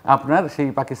আপনার সেই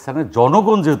পাকিস্তানের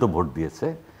জনগণ যেহেতু ভোট দিয়েছে,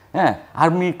 হ্যাঁ,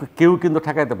 আর্মি কেউ কিন্তু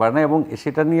ঠেকাইতে পারে না, এবং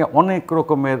সেটা নিয়ে অনেক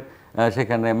রকমের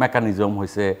সেখানে মেকানিজম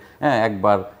হয়েছে। হ্যাঁ,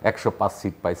 একবার 105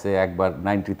 সিট পাইছে, একবার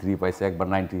 93 পাইছে, একবার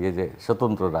 90, এই যে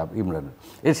স্বতন্ত্ররা ইমরানের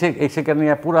সেখানে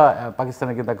নিয়ে পুরা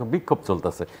পাকিস্তানে কিন্তু এখন বিক্ষোভ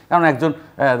চলতেছে, কারণ একজন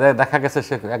দেখা গেছে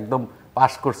সে একদম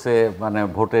পাস করছে মানে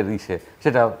ভোটের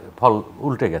সেটা ফল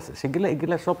উল্টে গেছে।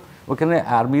 এগুলো সব ওখানে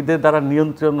আর্মিদের দ্বারা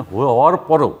নিয়ন্ত্রণ হওয়ার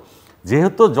পরেও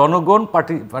যেহেতু জনগণ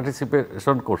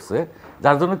পার্টিসিপেশন করছে,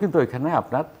 যার জন্য কিন্তু ওইখানে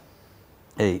আপনার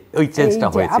ওই চেঞ্জটা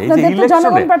হয়েছে। এই যে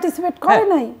ইলেকশনে পার্টিসিপেট করে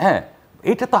নাই, হ্যাঁ,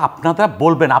 এটা তো আপনারা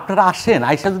বলবেন, আপনারা আসেন,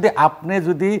 আইসা যদি আপনি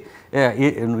যদি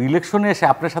ইলেকশনে এসে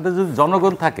আপনার সাথে যদি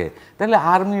জনগণ থাকে, তাহলে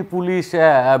আর্মি পুলিশ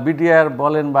বিডিআর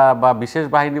বলেন বা বিশেষ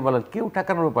বাহিনী বলেন, কেউ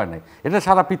ঠেকানোর উপায় নেই। এটা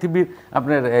সারা পৃথিবীর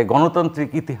আপনার গণতান্ত্রিক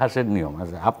ইতিহাসের নিয়ম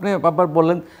আছে। আপনি আবার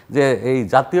বললেন যে এই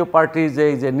জাতীয় পার্টি যে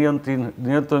এই যে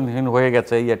নিয়ন্ত্রণহীন হয়ে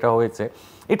গেছে, এটা হয়েছে,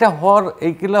 এটা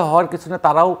এইগুলো হওয়ার কিছু না,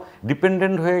 তারাও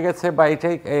ডিপেন্ডেন্ট হয়ে গেছে, বা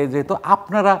এটাই যেহেতু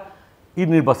আপনারা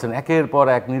নির্বাচন একের পর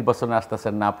এক নির্বাচনে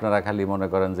আসতেছেন না, আপনারা খালি মনে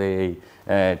করেন যে এই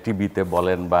টিভিতে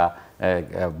বলেন বা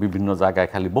বিভিন্ন জায়গায়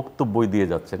খালি বক্তব্যই দিয়ে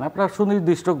যাচ্ছেন, আপনারা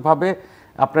সুনির্দিষ্টভাবে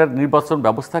আপনার নির্বাচন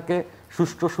ব্যবস্থাকে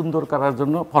সুষ্ঠু সুন্দর করার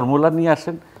জন্য ফর্মুলা নিয়ে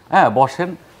আসেন, হ্যাঁ, বসেন,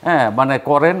 হ্যাঁ, মানে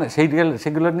করেন,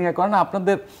 সেগুলো নিয়ে করেন।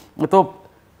 আপনাদের তো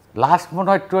লাস্ট মনে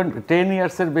হয় 10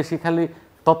 ইয়ার্সের বেশি খালি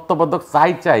তত্ত্বাবধায়ক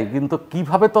চাই, কিন্তু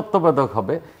কিভাবে তত্ত্বাবধায়ক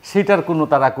হবে সেটার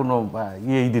তারা কোনো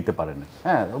ইয়েই দিতে পারে না।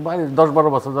 হ্যাঁ, 10-12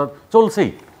 বছর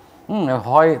চলছেই,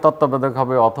 হয় তত্ত্বাবধায়ক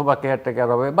হবে অথবা কেয়ারটেকার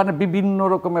হবে, মানে বিভিন্ন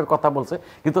রকমের কথা বলছে,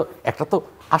 কিন্তু একটা তো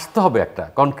আসতে হবে একটা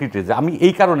কনক্রিটে যে আমি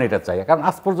এই কারণে এটা চাই। কারণ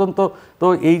আজ পর্যন্ত তো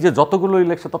এই যে যতগুলো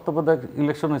তত্ত্বাবধায়ক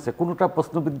ইলেকশন হয়েছে, কোনোটা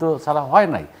প্রশ্নবিদ্ধ ছাড়া হয়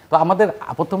নাই। তো আমাদের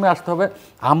প্রথমে আসতে হবে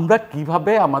আমরা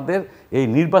কিভাবে আমাদের এই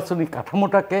নির্বাচনী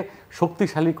কাঠামোটাকে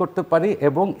শক্তিশালী করতে পারি,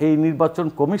 এবং এই নির্বাচন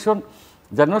কমিশন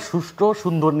যেন সুষ্ঠু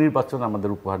সুন্দর নির্বাচন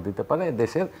আমাদের উপহার দিতে পারে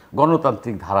দেশের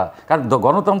গণতান্ত্রিক ধারা। কারণ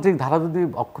গণতান্ত্রিক ধারা যদি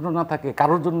অক্ষুণ্ণ না থাকে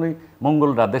কারোর জন্যই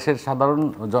মঙ্গল না, দেশের সাধারণ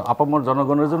আপামর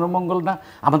জনগণের জন্য মঙ্গল না,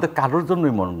 আমাদের কারোর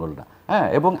জন্যই মঙ্গল না। হ্যাঁ,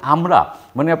 এবং আমরা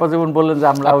মানে আপনি যেমন বললেন যে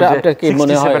আমরা কি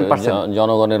মনে হয়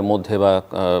জনগণের মধ্যে বা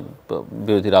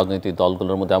বিরোধী রাজনৈতিক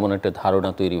দলগুলোর মধ্যে এমন একটা ধারণা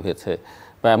তৈরি হয়েছে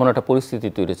বা এমন একটা পরিস্থিতি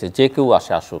তৈরি হয়েছে যে কেউ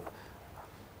আসুক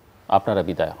আপনারা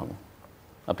বিদায় হন,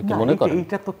 আপনি কি মনে করেন?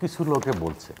 এইটা তো কিছু লোকে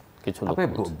বলছে, কিছু লোক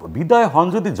বিদায় হন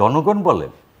যদি জনগণ বলে,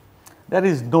 there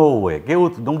is no way,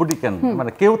 nobody can,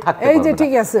 মানে কেউ থাকতে পারবে না।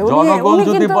 ঠিক আছে, জনগণ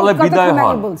যদি বলে বিদায়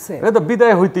হন, এটা তো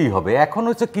বিদায় হইতেই হবে। এখন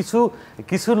হচ্ছে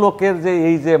কিছু লোকের যে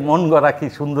এই যে মন গড়া কি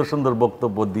সুন্দর সুন্দর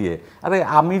বক্তব্য দিয়ে, আরে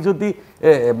আমি যদি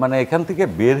মানে এখান থেকে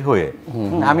বের হয়ে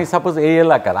আমি সাপোজ এই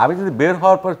এলাকার, আমি যদি বের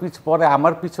হওয়ার পরে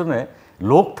আমার পিছনে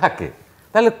লোক থাকে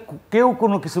তাহলে কেউ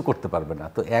কোনো কিছু করতে পারবে না।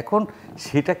 তো এখন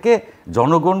সেটাকে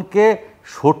জনগণকে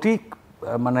সঠিক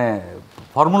মানে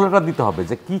ফর্মুলাটা দিতে হবে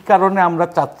যে কি কারণে আমরা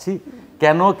চাচ্ছি,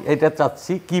 কেন এটা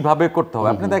চাচ্ছি, কিভাবে করতে হবে।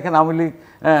 আপনি দেখেন আওয়ামী লীগ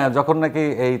যখন নাকি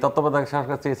এই তত্ত্বাবধায়ক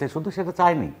সরকার চেয়েছে শুধু সেটা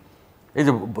চায়নি, এই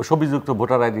যে ছবিযুক্ত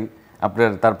ভোটার আইডি আপনার,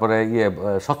 তারপরে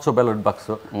স্বচ্ছ ব্যালট বাক্স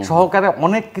সহকারে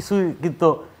অনেক কিছুই কিন্তু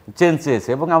চেঞ্জ চেয়েছে।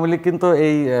 এবং আওয়ামী লীগ কিন্তু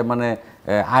এই মানে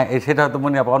সেটা হয়তো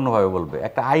মনে আপনি অন্যভাবে বলবে,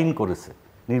 একটা আইন করেছে,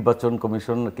 নির্বাচন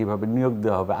কমিশন কিভাবে নিয়োগ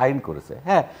দেওয়া হবে আইন করেছে।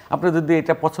 হ্যাঁ, আপনি যদি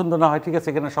এটা পছন্দ না হয় ঠিক আছে,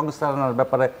 এখানে সংস্কার আনার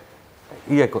ব্যাপারে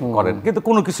করেন, কিন্তু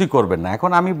কোনো কিছুই করবেন না।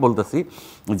 এখন আমি বলতেছি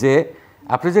যে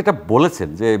আপনি যেটা বলেছেন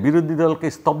যে বিরোধী দলকে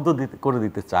স্তব্ধ করে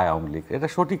দিতে চায় আওয়ামী লীগ, এটা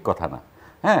সঠিক কথা না।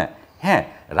 হ্যাঁ,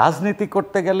 রাজনীতি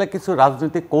করতে গেলে কিছু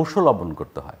রাজনৈতিক কৌশল অবলম্বন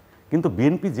করতে হয়, কিন্তু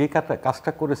বিএনপি যে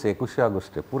কাজটা করেছে 21শে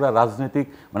আগস্টে পুরা রাজনৈতিক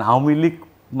মানে আওয়ামী লীগ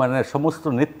মানে সমস্ত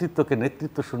নেতৃত্বকে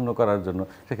নেতৃত্ব শূন্য করার জন্য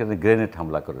সেখানে গ্রেনেড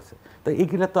হামলা করেছে। তো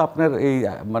এইগুলা তো আপনার এই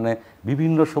মানে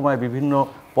বিভিন্ন সময় বিভিন্ন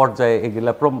পর্যায়ে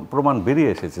এগুলা প্রমাণ বেরিয়ে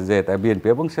এসেছে যে এটা বিএনপি,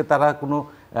 এবং তারা কোনো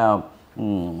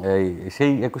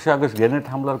সেই 21শে আগস্ট গ্রেনেড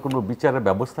হামলার কোনো বিচারের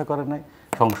ব্যবস্থা করে নাই,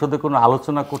 সংসদে কোনো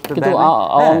আলোচনা করতে দেয় না।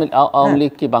 আওয়ামী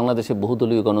লীগ কি বাংলাদেশে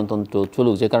বহুদলীয় গণতন্ত্র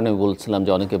চলুক, যে কারণে বলছিলাম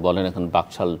যে অনেকে বলেন এখন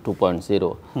বাকশাল 2.0,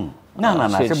 না,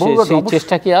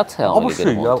 চেষ্টা কি আছে?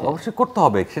 অবশ্যই করতে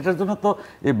হবে। সেটার জন্য তো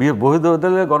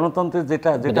বহুদলীয় গণতন্ত্রের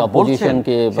যেটা বলছেন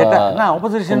সেটা না,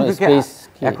 অপোজিশনকে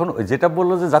এখন যেটা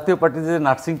বললো যে জাতীয় পার্টি যে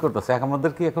নার্সিং করতেছে,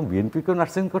 আমাদের কি এখন বিএনপিকেও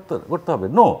নার্সিং করতে হবে?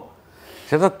 নো,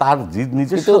 সেটা তার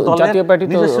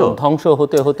নিজস্ব ধ্বংস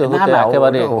হতে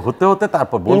একেবারে হতে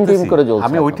তারপর বলতেছি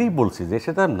আমি ওইটাই বলছি যে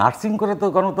সেটা নার্সিং করে তো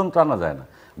গণতন্ত্র আনা যায় না।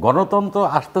 গণতন্ত্র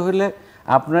আসতে হলে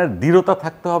আপনার দৃঢ়তা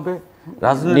থাকতে হবে,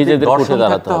 রাজনৈতিক দর্শন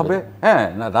থাকতে হবে। হ্যাঁ,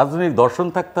 রাজনৈতিক দর্শন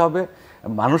থাকতে হবে,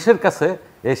 মানুষের কাছে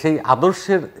সেই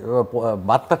আদর্শের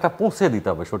বার্তাটা পৌঁছে দিতে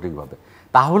হবে সঠিকভাবে,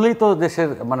 তাহলেই তো দেশের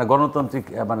মানে গণতান্ত্রিক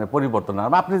মানে পরিবর্তন।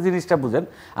 আপনি জিনিসটা বুঝেন,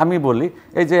 আমি বলি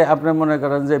এই যে আপনি মনে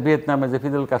করেন যে ভিয়েতনামে যে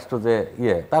ফিদেল কাস্ট্রো যে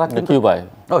তারা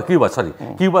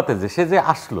কিউবাতে যে সে যে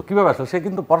আসলো, কীভাবে আসলো, সে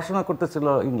কিন্তু পড়াশোনা করতেছিল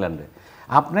ইংল্যান্ডে।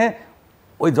 আপনি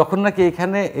ওই যখন নাকি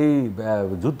এখানে এই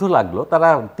যুদ্ধ লাগলো, তারা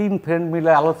 3 ফ্রেন্ড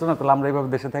মিলে আলোচনা করলো আমরা এইভাবে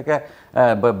দেশে থেকে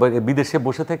বিদেশে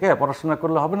বসে থেকে পড়াশোনা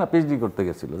করলে হবে না, পিএইচডি করতে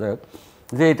গেছিলো, যাই হোক,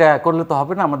 যে এটা করলে তো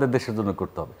হবে না, আমাদের দেশের জন্য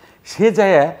করতে হবে। সে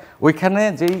যায় ওইখানে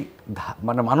যেই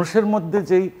মানে মানুষের মধ্যে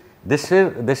যেই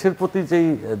দেশের প্রতি যেই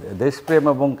দেশপ্রেম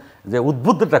এবং যে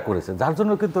উদ্বুদ্ধটা করেছে, যার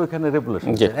জন্য কিন্তু ওইখানে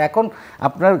রেভলিউশন। এখন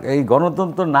আপনার এই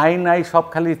গণতন্ত্র নাই সব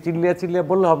খালি চিল্লিয়া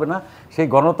বললে হবে না, সেই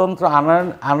গণতন্ত্র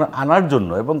আনার জন্য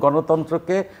এবং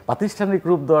গণতন্ত্রকে প্রাতিষ্ঠানিক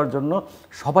রূপ দেওয়ার জন্য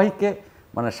সবাইকে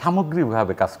মানে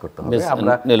সামগ্রিকভাবে কাজ করতে হবে,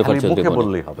 আমরা মুখে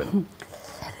বললেই হবে না।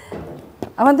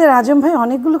 আমাদের আজম ভাই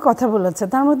অনেকগুলো কথা বলেছে,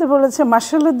 তার মধ্যে বলেছে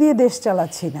মার্শাল্লাহ দিয়ে দেশ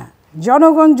চালাচ্ছি না,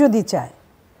 জনগণ যদি চায়।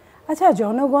 আচ্ছা,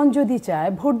 জনগণ যদি চায়,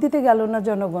 ভোট দিতে গেল না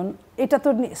জনগণ, এটা তো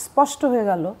স্পষ্ট হয়ে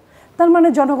গেল, তার মানে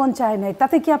জনগণ চায় নাই।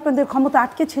 তাতে কি আপনাদের ক্ষমতা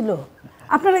আটকে ছিল?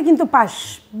 আপনারা কিন্তু পাস,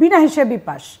 বিনা হিসাবই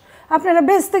পাস। আপনারা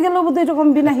বেচতে গেলেও বোধহয় এরকম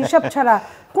বিনা হিসাব ছাড়া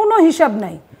কোনো হিসাব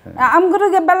নাই। আমগরে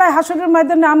বেলায় হাসরের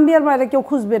ময়দানে আম্বিয়ার মায়েরা কেউ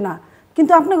খুঁজবে না,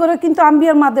 কিন্তু আপনাদের কিন্তু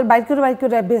আম্বিয়ার মাদের বাইর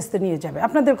করে বেচতে নিয়ে যাবে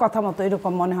আপনাদের কথা মতো,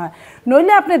 এরকম মনে হয়।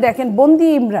 নইলে আপনি দেখেন বন্দি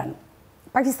ইমরান,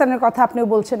 পাকিস্তানের কথা আপনিও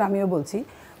বলছেন আমিও বলছি,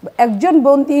 একজন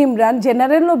বন্দি ইমরান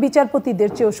জেনারেল ও বিচারপতিদের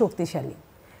চেয়েও শক্তিশালী,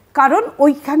 কারণ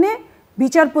ওইখানে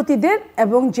বিচারপতিদের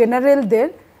এবং জেনারেলদের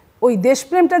ওই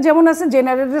দেশপ্রেমটা যেমন আছে,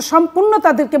 জেনারেলরা সম্পূর্ণ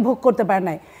তাদেরকে ভোগ করতে পারে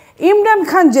নাই। ইমরান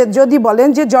খান যদি বলেন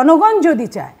যে জনগণ যদি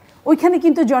চায়, ওইখানে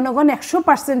কিন্তু জনগণ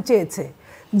 100% চেয়েছে।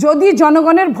 যদি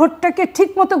জনগণের ভোটটাকে ঠিক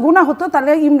মতো গুণা হতো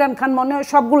তাহলে ইমরান খান মনে হয়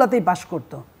সবগুলাতেই পাশ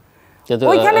করতো।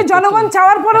 ওইখানে জনগণ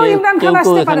চাওয়ার পরেও ইমরান খান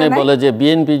আসতে পারে না। বলে যে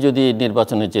বিএনপি যদি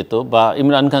নির্বাচনে যেত বা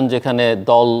ইমরান খান যেখানে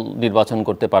দল নির্বাচন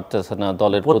করতে পারতেছে না,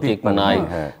 দলের প্রতীক নাই,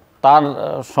 তার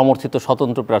সমর্থিত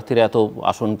স্বতন্ত্র প্রার্থীরা এত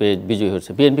আসন পেয়ে বিজয়ী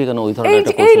হয়েছে, বিএনপি কেন ওই ধরনের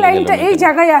একটা এই লাইনটা এই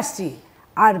জায়গায় আসছি।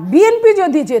 আর বিএনপি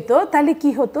যদি যেত তাহলে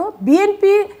কি হতো,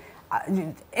 বিএনপি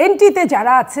এনটিতে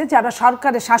যারা আছে, যারা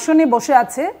সরকারের শাসনে বসে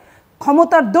আছে,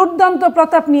 ক্ষমতার দুর্দান্ত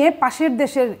প্রতাপ নিয়ে পাশের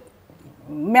দেশের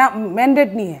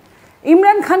ম্যান্ডেট নিয়ে,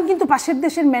 ইমরান খান কিন্তু পাশের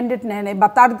দেশের ম্যান্ডেট নেয় নাই, বা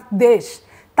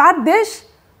তার দেশ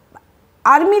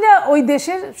আর্মিরা ওই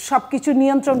দেশের সবকিছু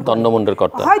নিয়ন্ত্রণ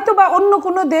করে। হয়তো বা অন্য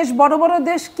কোনো দেশ, বড় বড়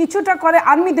দেশ কিছুটা করে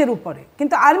আর্মিদের উপরে,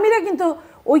 কিন্তু আর্মিরা কিন্তু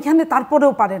ওইখানে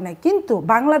তারপরেও পারে না। কিন্তু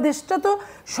বাংলাদেশটা তো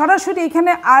সরাসরি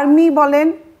এখানে আর্মি বলেন,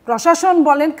 প্রশাসন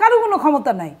বলেন, কারো কোনো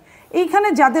ক্ষমতা নাই। এইখানে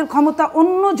যাদের ক্ষমতা,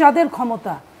 অন্য যাদের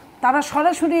ক্ষমতা, তারা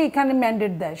সরাসরি এখানে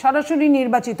ম্যান্ডেট দেয়, সরাসরি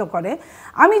নির্বাচিত করে।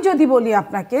 আমি যদি বলি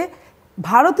আপনাকে,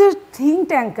 ভারতের থিঙ্ক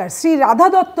ট্যাঙ্কার শ্রী রাধা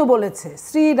দত্ত বলেছে,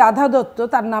 শ্রী রাধা দত্ত,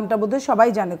 তার নামটা বোধহয় সবাই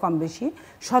জানে কম বেশি,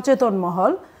 সচেতন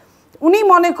মহল, উনি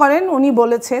মনে করেন, উনি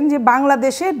বলেছেন যে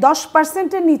বাংলাদেশে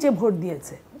 10%-এর নিচে ভোট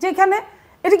দিয়েছে, যেখানে,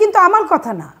 এটা কিন্তু আমার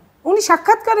কথা না, উনি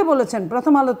সাক্ষাৎকারে বলেছেন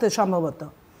প্রথম আলোতে সম্ভবত।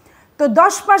 তো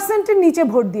 10%-এর নিচে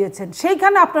ভোট দিয়েছেন,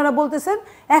 সেইখানে আপনারা বলতেছেন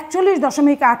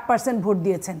 41.8% ভোট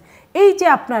দিয়েছেন।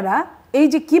 এই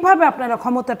যে কিভাবে আপনারা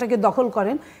ক্ষমতাটাকে দখল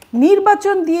করেন,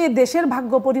 নির্বাচন দিয়ে দেশের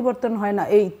ভাগ্য পরিবর্তন হয় না।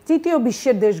 এই তৃতীয়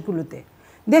বিশ্বের দেশগুলোতে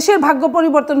দেশের ভাগ্য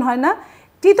পরিবর্তন হয় না।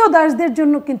 কৃতদাসদের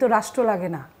জন্য কিন্তু রাষ্ট্র লাগে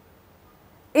না।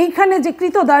 এইখানে যে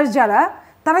কৃতদাস যারা,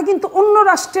 তারা কিন্তু অন্য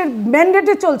রাষ্ট্রের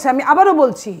ম্যান্ডেটে চলছে। আমি আবারও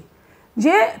বলছি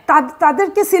যে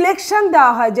তাদেরকে সিলেকশন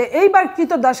দেওয়া হয় যে এইবার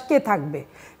কৃতদাস কে থাকবে।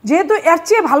 যেহেতু এর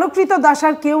চেয়ে ভালো কৃতদাস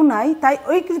আর কেউ নাই, তাই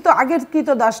ওই আগের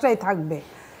কৃতদাসরাই থাকবে।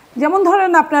 যেমন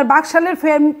ধরেন আপনার বাকশালের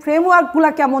ফ্রেমওয়ার্কগুলো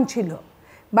কেমন ছিল,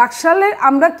 বাকশালের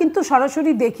আমরা কিন্তু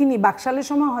সরাসরি দেখিনি, বাকশালের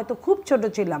সময় হয়তো খুব ছোট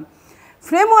ছিলাম।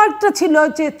 ফ্রেমওয়ার্কটা ছিল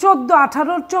যে 14,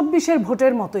 18, 24-এর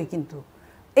ভোটের মতোই, কিন্তু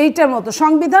এইটার মতো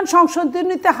সংবিধান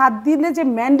সংশোধনীতে হাত দিলে যে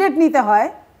ম্যান্ডেট নিতে হয়,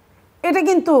 এটা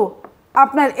কিন্তু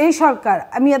আপনার এই সরকার,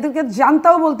 আমি এদেরকে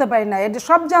জানতাও বলতে পারি না, এটা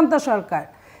সব জানতা সরকার।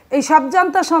 এই সব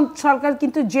জানতা সরকার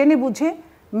কিন্তু জেনে বুঝে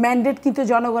ম্যান্ডেট কিন্তু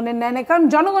জনগণের নেয় না, কারণ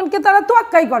জনগণকে তারা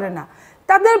তোয়াক্কাই করে না।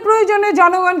 তাদের প্রয়োজনে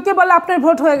জনগণকে বলে আপনার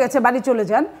ভোট হয়ে গেছে, বাড়ি চলে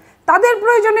যান। তাদের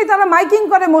প্রয়োজনে তারা মাইকিং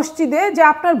করে মসজিদে যে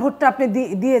আপনার ভোটটা আপনি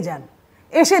দিয়ে যান,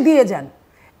 এসে দিয়ে যান।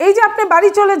 এই যে আপনি বাড়ি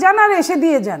চলে যান আর এসে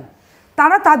দিয়ে যান,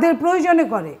 তারা তাদের প্রয়োজনে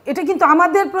করে, এটা কিন্তু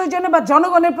আমাদের প্রয়োজনে বা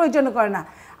জনগণের প্রয়োজনে করে না।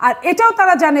 আর এটাও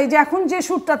তারা জানে যে এখন যে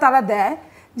সুরটা তারা দেয়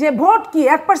যে ভোট কি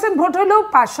 1% ভোট হলেও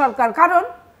পাস সরকার, কারণ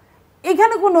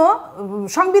এখানে কোনো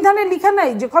সংবিধানে লেখা নাই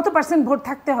যে কত % ভোট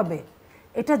থাকতে হবে।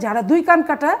 এটা যারা দুই কান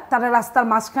কাটা, তারা রাস্তার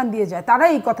মাঝখান দিয়ে যায়, তারা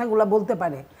এই কথাগুলো বলতে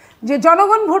পারে যে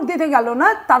জনগণ ভোট দিতে গেল না,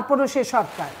 তারপরও সে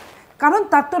সরকার। কারণ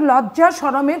তার তো লজ্জা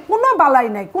শরমের কোনো বালাই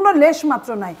নাই, কোনো লেশ মাত্র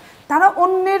নাই। তারা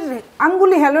অন্যের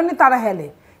আঙ্গুলি হেলনে তারা হেলে,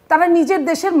 তারা নিজের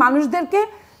দেশের মানুষদেরকে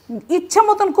ইচ্ছা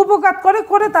মতন কুপকাত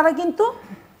করে তারা কিন্তু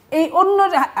এই অন্য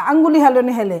আঙ্গুলি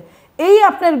হেলনে হেলে। এই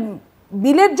আপনার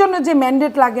বিলের জন্য যে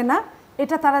ম্যান্ডেট লাগে না,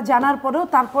 এটা তারা জানার পরেও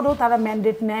তারপরেও তারা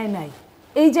ম্যান্ডেট নেয় নাই।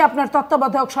 এই যে আপনার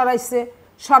তত্ত্বাবধায়ক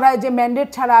সরায় যে ম্যান্ডেট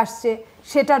ছাড়া আসছে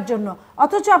সেটার জন্য।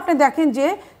 অথচ আপনি দেখেন যে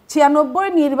 96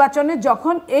 নির্বাচনে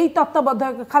যখন এই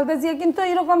তত্ত্বাবধায়ক খালেদা জিয়া কিন্তু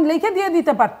এরকম লিখে দিয়ে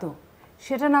দিতে পারতো,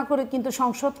 সেটা না করে কিন্তু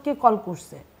সংসদকে কল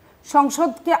করছে,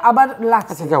 সংসদকে আবার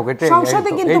লাগছে, সংসদে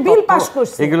কিন্তু বিল পাস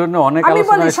করছে। এগুলো নিয়ে অনেক আমি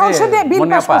বলি সংসদে বিল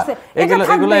পাস করছে,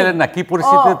 এগুলো এলেন না কি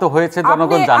পরিস্থিতি তো হয়েছে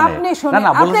জনগণ জানে। না না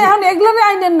আপনি এখন এগুলোরে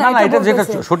আইনেন না, এটা যেটা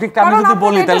সঠিকটা আমি যদি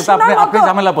বলি তাহলে তো আপনি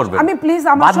ঝামেলা পড়বেন। আমি প্লিজ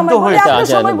আমার সময় বলি, আপনি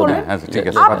সময় বলেন। ঠিক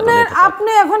আছে,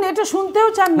 আপনি এখন এটা শুনতেও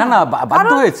চান না। না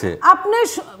বাধ্য হয়েছে, আপনি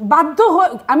বাধ্য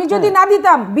আমি যদি না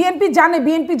দিতাম, বিএনপি জানে,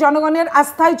 বিএনপি জনগণের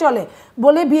আস্থায় চলে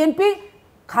বলে বিএনপি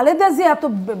খালেদা জিয়া তো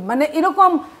মানে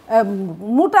এরকম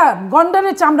মোটা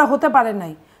গন্ডারের চামড়া হতে পারে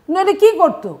নাই, নইলে কি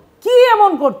করতো, কি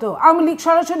এমন করতো আওয়ামী লীগ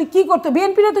সরাসরি কি করতো?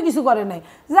 বিএনপিরও তো কিছু করে নাই,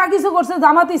 যা কিছু করছে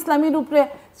জামাত ইসলামীর উপরে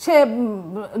সে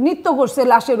নৃত্য করছে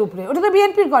লাশের উপরে, ওটা তো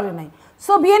বিএনপির করে নাই।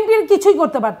 সো বিএনপির কিছুই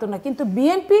করতে পারতো না। কিন্তু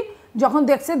বিএনপি যখন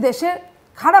দেখছে দেশের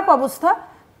খারাপ অবস্থা,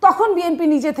 তখন বিএনপি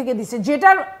নিজে থেকে দিচ্ছে,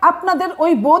 যেটার আপনাদের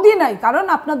ওই বোধই নাই, কারণ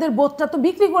আপনাদের বোধটা তো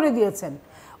বিক্রি করে দিয়েছেন।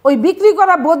 ওই বিক্রি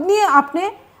করা বোধ নিয়ে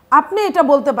আপনি এটা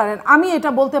বলতে পারেন, আমি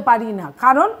এটা বলতে পারি না,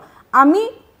 কারণ আমি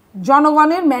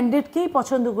জনগণের ম্যান্ডেটকেই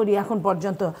পছন্দ করি। এখন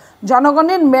পর্যন্ত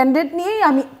জনগণের ম্যান্ডেট নিয়েই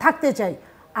আমি থাকতে চাই।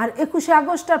 আর 21শে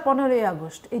আগস্ট আর 15ই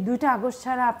আগস্ট, এই 2টা আগস্ট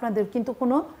ছাড়া আপনাদের কিন্তু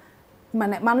কোনো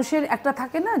মানে মানুষের একটা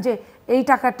থাকে না যে এই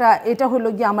টাকাটা এটা হলো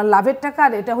গিয়ে আমার লাভের টাকা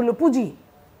আর এটা হলো পুঁজি,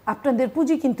 আপনাদের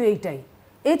পুঁজি কিন্তু এইটাই,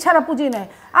 এছাড়া পুঁজি নয়।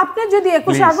 আপনি যদি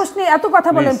 21শে আগস্ট নিয়ে এত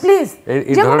কথা বলেন, প্লিজ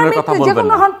যে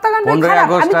কোনো হত্যাকাণ্ড খারাপ,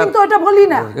 আমি কিন্তু ওটা বলি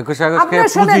না। 21শে আগস্টকে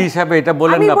পুঁজি হিসাবে এটা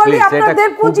বলেন না প্লিজ, আপনাদের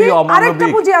পুঁজি আরেকটা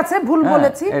পুঁজি আছে, ভুল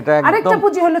বলেছি, আরেকটা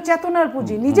পুঁজি হলো চেতনার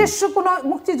পুঁজি। নিজস্ব কোনো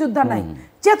মুক্তিযোদ্ধা নাই,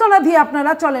 চেতনা দিয়ে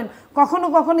আপনারা চলেন। কখনো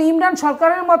কখনো ইমরান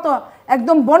সরকারের মতো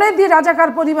একদম বনে দিয়ে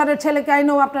রাজাকার পরিবারের ছেলেকে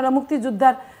আইনেও আপনারা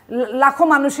মুক্তিযোদ্ধার লাখো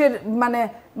মানুষের মানে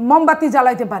মোমবাতি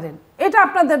জ্বালাইতে পারেন, এটা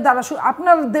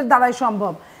আপনাদের দ্বারাই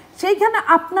সম্ভব। সেইখানে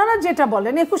আপনারা যেটা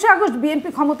বলেন 21শে আগস্ট বিএনপি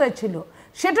ক্ষমতায় ছিল,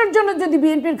 সেটার জন্য যদি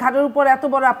বিএনপির ঘাড়ের উপর এত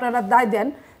বড় আপনারা দায় দেন,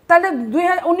 তাহলে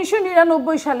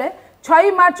 1999 সালে 6ই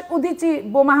মার্চ উদীচী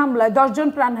বোমা হামলায় 10 জন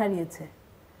প্রাণ হারিয়েছে।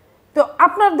 তো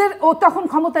আপনাদের তখন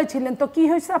ক্ষমতায় ছিলেন, তো কি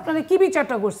হয়েছে? আপনারা কি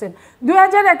বিচারটা করছেন?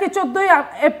 2001-এ 14ই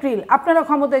এপ্রিল আপনারা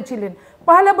ক্ষমতায় ছিলেন,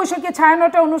 পহেলা বৈশাখে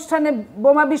ছায়ানটা অনুষ্ঠানে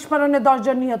বোমা বিস্ফোরণে 10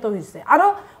 জন নিহত হয়েছে, আরও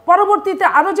পরবর্তীতে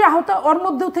আরও যে আহত ওর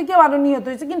মধ্যেও থেকেও আরও নিহত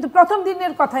হয়েছে, কিন্তু প্রথম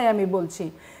দিনের কথাই আমি বলছি।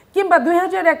 কিংবা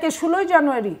 2001-এ 16ই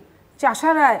জানুয়ারি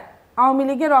চাষারায় আওয়ামী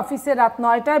লীগের অফিসে রাত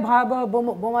 9টায় ভয়াবহ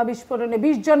বোমা বিস্ফোরণে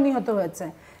 20 জন নিহত হয়েছে।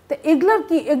 তো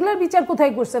এগুলার বিচার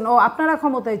কোথায় করছেন? আপনারা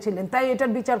ক্ষমতায় ছিলেন, তাই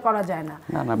এটার বিচার করা যায় না।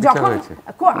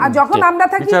 যখন আমরা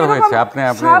থাকি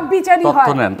সব বিচারই হয়,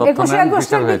 21শে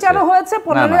আগস্টের বিচারও হয়েছে,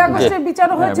 15ই আগস্টের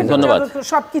বিচারও হয়েছে,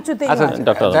 সবকিছুতেই।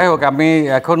 যাই হোক, আমি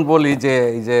এখন বলি যে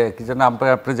এই যে কি যেন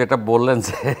আপনি যেটা বললেন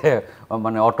যে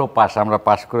মানে অটো পাস, আমরা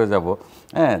পাস করে যাব।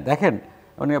 হ্যাঁ, দেখেন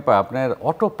আপনার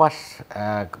অটো পাস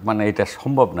মানে এটা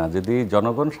সম্ভব না। যদি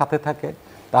জনগণ সাথে থাকে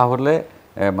তাহলে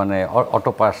মানে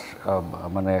অটো পাস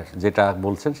মানে যেটা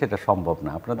বলছেন সেটা সম্ভব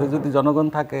না। আপনাদের যদি জনগণ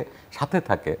সাথে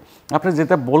থাকে, আপনি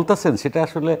যেটা বলতেছেন সেটা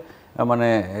আসলে মানে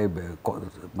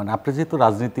আপনি যেহেতু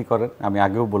রাজনীতি করেন, আমি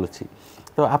আগেও বলেছি,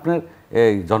 তো আপনার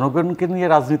এই জনগণকে নিয়ে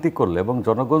রাজনীতি করলে এবং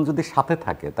জনগণ যদি সাথে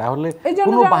থাকে তাহলে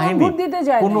কোনো বাহিনী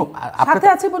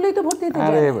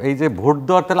এই যে ভোট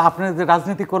দেওয়ার, তাহলে আপনি যে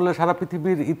রাজনীতি করলে সারা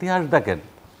পৃথিবীর ইতিহাস দেখেন,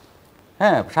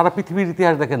 হ্যাঁ সারা পৃথিবীর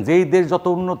ইতিহাস দেখেন, যেই দেশ যত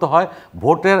উন্নত হয়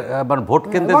ভোটের মানে ভোট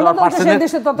কেন্দ্রে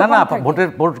যাওয়ার ভোটের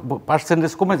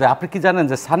পার্সেন্টেজ কমে যায়। আপনি কি জানেন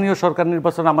যে স্থানীয় সরকার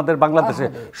নির্বাচনে আমাদের বাংলাদেশে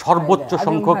সর্বোচ্চ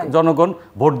সংখ্যক জনগণ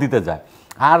ভোট দিতে যায়?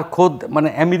 আর খোদ মানে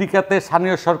আমেরিকাতে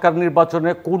স্থানীয় সরকার নির্বাচনে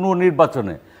কোনো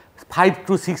নির্বাচনে 5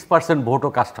 to 6% ভোটও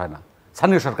কাস্ট হয় না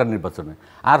স্থানীয় সরকার নির্বাচনে,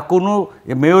 আর কোনো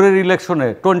মেয়রের ইলেকশনে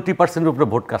 20% উপরে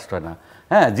ভোট কাস্ট হয় না।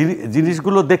 হ্যাঁ,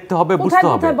 জিনিসগুলো দেখতে হবে, বুঝতে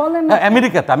হবে।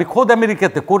 আমেরিকাতে, আমি খোদ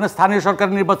আমেরিকাতে কোন স্থানীয় সরকার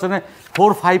নির্বাচনে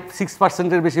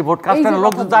 4-5-6%-এর বেশি ভোট কাস্ট হয় না,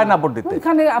 লোক যায় না ভোট দিতে।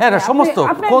 হ্যাঁ, সমস্ত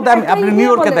খোদ আপনি নিউ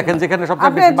ইয়র্কে দেখেন, যেখানে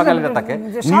সবচেয়ে বেশি বাঙালিরা থাকে,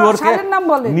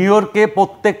 নিউ ইয়র্কে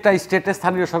প্রত্যেকটা স্টেটে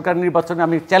স্থানীয় সরকার নির্বাচনে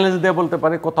আমি চ্যালেঞ্জ দিয়ে বলতে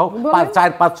পারি কোথাও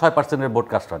 4-5-6%-এর ভোট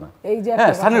কাস্ট হয় না।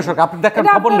 হ্যাঁ, স্থানীয় সরকার আপনি দেখেন,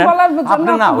 খবর নেন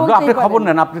আপনি, না আপনি খবর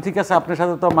নেন, আপনি ঠিক আছে, আপনার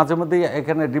সাথে তো মাঝে মধ্যেই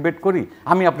এখানে ডিবেট করি,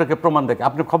 আমি আপনাকে প্রমাণ দেখি,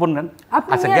 আপনি খবর নেন।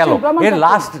 আচ্ছা, গেল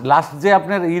লাস্ট যে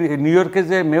আপনার নিউ ইয়র্কে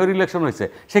যে মেয়র ইলেকশন হয়েছে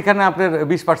সেখানে আপনার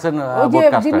 20% ভোট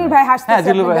কাস্ট হয়। হ্যাঁ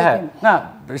জিল্লু ভাই, হ্যাঁ না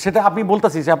সেটা আপনি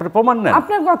বলতেছি যে আপনি প্রমাণ নেন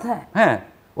আপনার কথা। হ্যাঁ,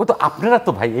 ও তো আপনারা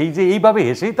তো ভাই এই যে এইভাবে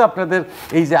হেসেই তো আপনাদের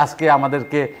এই যে আজকে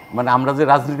আমাদেরকে মানে আমরা যে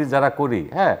রাজনীতি যারা করি,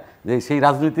 হ্যাঁ, যে সেই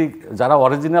রাজনীতি যারা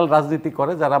অরিজিনাল রাজনীতি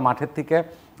করে, যারা মাঠের থেকে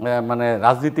মানে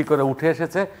রাজনীতি করে উঠে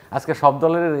এসেছে, আজকে সব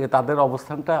দলের তাদের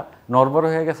অবস্থানটা নড়বড়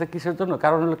হয়ে গেছে। কিসের জন্য?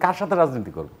 কারণ হলো কার সাথে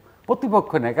রাজনীতি করবো?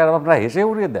 প্রতিপক্ষ নেই, কারণ আপনারা হেসে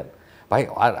উড়িয়ে দেন ভাই।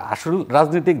 আর আসল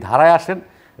রাজনৈতিক ধারায় আসেন,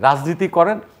 রাজনীতি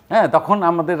করেন, হ্যাঁ, তখন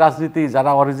আমাদের রাজনীতি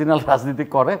যারা অরিজিনাল রাজনীতি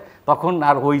করে তখন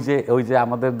আর ওই যে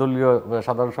আমাদের দলীয়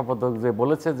সাধারণ সম্পাদক যে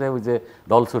বলেছে যে ওই যে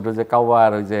দল ছুটে যে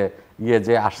কাওয়ার ওই যে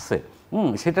যে আসছে,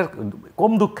 সেটার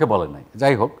কম দুঃখে বলে নাই।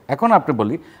 যাই হোক, এখন আপনি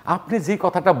বলি, আপনি যে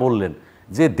কথাটা বললেন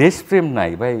যে দেশপ্রেম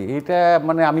নাই ভাই, এটা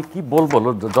মানে আমি কি বলবো,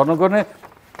 জনগণের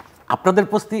আপনাদের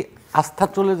প্রতি আস্থা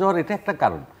চলে যাওয়ার এটা একটা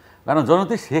কারণ। কারণ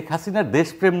জনতা শেখ হাসিনার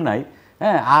দেশপ্রেম নাই,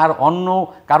 হ্যাঁ, আর অন্য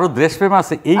কারো দেশপ্রেম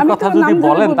আছে, এই কথা যদি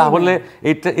বলেন তাহলে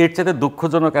এর চাইতে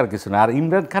দুঃখজনক আর কিছু না। আর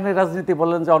ইমরান খানের রাজনীতি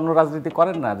বলেন যে অন্য রাজনীতি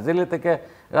করেন না, জেলে থেকে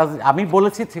আমি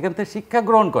বলেছি সেখান থেকে শিক্ষা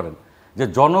গ্রহণ করেন, যে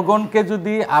জনগণকে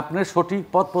যদি আপনি সঠিক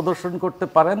পথ প্রদর্শন করতে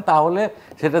পারেন তাহলে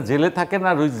সেটা জেলে থাকেন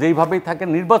আর যেইভাবেই থাকেন,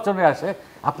 নির্বাচনে আসে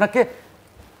আপনাকে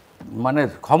মানে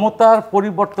ক্ষমতার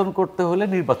পরিবর্তন করতে হলে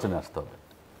নির্বাচনে আসতে হবে।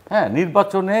 হ্যাঁ,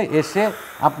 নির্বাচনে এসে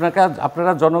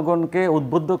আপনারা জনগণকে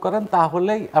উদ্বুদ্ধ করেন,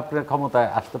 তাহলেই আপনারা ক্ষমতায়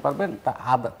আসতে পারবেন।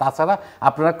 তাছাড়া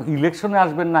আপনারা ইলেকশনে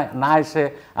আসবেন না এসে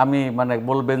আমি মানে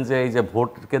বলবেন যে এই যে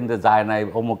ভোট কেন্দ্রে যায় না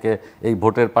অমুকে এই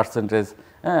ভোটের পার্সেন্টেজ,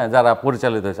 হ্যাঁ, যারা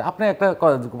পরিচালিত হয়েছে। আপনি একটা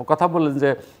কথা বললেন যে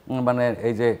মানে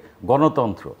এই যে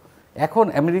গণতন্ত্র, এখন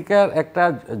আমেরিকার একটা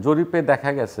জরিপে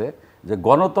দেখা গেছে যে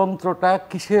গণতন্ত্রটা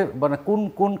কিসের মানে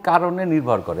কোন কারণে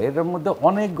নির্ভর করে, এটার মধ্যে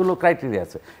অনেকগুলো ক্রাইটেরিয়া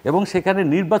আছে এবং সেখানে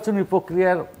নির্বাচনী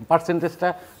প্রক্রিয়ার পার্সেন্টেজটা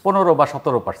 15 বা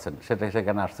 17% সেটা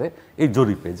সেখানে আসছে এই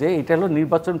জরিপে, যে এটা হলো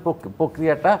নির্বাচন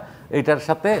প্রক্রিয়াটা, এটার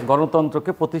সাথে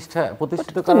গণতন্ত্রকে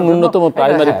প্রতিষ্ঠিত করার ন্যূনতম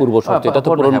প্রাইমারি পূর্ব শর্ত, এটা তো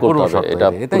পূরণ করতে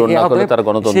হবে, এটা পূরণ না করলে তার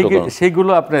গণতন্ত্র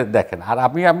সেগুলো আপনি দেখেন। আর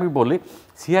আমি বলি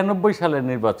 96 সালের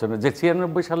নির্বাচনে, যে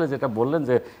 96 সালে যেটা বললেন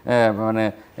যে মানে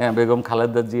বেগম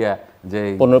খালেদা জিয়া যে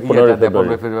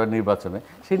 15 ফেব্রুয়ারি নির্বাচনে,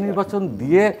 সেই নির্বাচন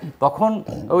দিয়ে তখন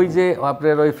ওই যে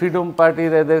আপনার ওই ফ্রিডম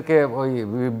পার্টির এদেরকে ওই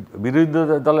বিরোধী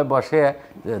দলে বসে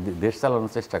দেশ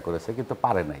চালানোর চেষ্টা করেছে, কিন্তু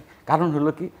পারে নাই। কারণ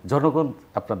হলো কি, জনগণ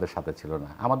আপনাদের সাথে ছিল না,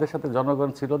 আমাদের সাথে জনগণ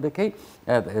ছিল দেখেই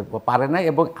পারে নাই।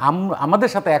 এবং আমাদের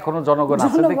সাথে এখনো জনগণ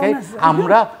আছে দেখেই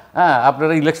আমরা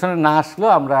আপনারা ইলেকশনে না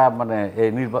আসলেও আমরা মানে এই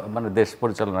মানে দেশ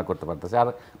পরিচালনা করতে পারতেছি। আর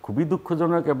খুবই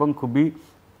দুঃখজনক এবং খুবই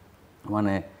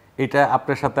মানে এটা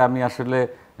আপনার সাথে আমি আসলে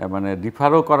মানে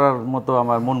ডিফারও করার মতো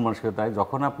আমার মন মানসিকতায়,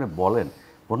 যখন আপনি বলেন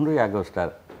 15ই আগস্ট আর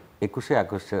 21শে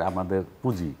আগস্টের আমাদের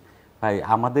পুঁজি, ভাই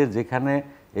আমাদের যেখানে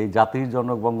এই জাতির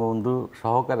জনক বঙ্গবন্ধু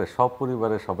সহকারে সব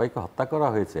পরিবারের সবাইকে হত্যা করা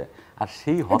হয়েছে, আর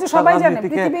সেই হত্যা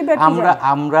রাজনীতিকে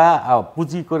আমরা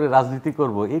পুঁজি করে রাজনীতি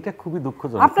করব, এটা খুবই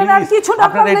দুঃখজনক।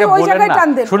 আপনারা এটা বলেন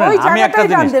না। শুনেন, আমি একটা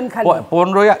জিনিস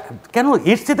 15 কেন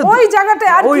এর চেয়ে ওই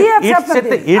জায়গাটায় আর কি আছে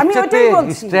আপনাদের, আমি ওইটাই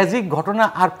বলছি, ট্র্যাজিক ঘটনা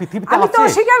আর পৃথিবীতে আছে। আমি তো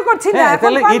অস্বীকার করছি না,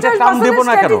 তাহলে এটা টান দেব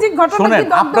না কেন? শুনেন,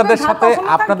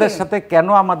 আপনাদের সাথে কেন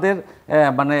আমাদের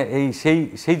মানে এই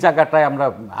সেই জায়গাটায় আমরা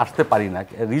আসতে পারি না,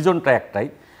 রিজনটা একটাই,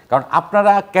 কারণ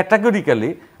আপনারা ক্যাটাগরিক্যালি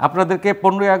আপনাদেরকে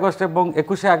 15ই আগস্ট এবং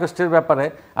 21শে আগস্টের ব্যাপারে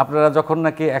আপনারা যখন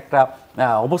নাকি একটা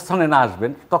অবস্থানে না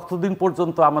আসবেন, ততদিন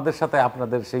পর্যন্ত আমাদের সাথে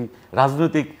আপনাদের সেই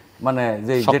রাজনৈতিক মানে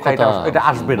যে যেটা এটা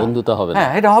আসবে না,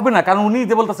 হ্যাঁ এটা হবে না। কারণ উনি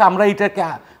যে বলতেছে আমরা এটাকে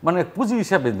মানে পুঁজি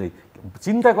হিসাবে নেই,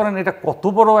 চিন্তা করেন এটা কত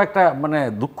বড় একটা মানে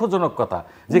দুঃখজনক কথা,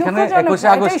 যেখানে 21শে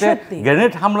আগস্টে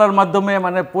গ্রেনেড হামলার মাধ্যমে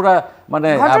মানে পুরা মানে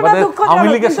আমাদের আওয়ামী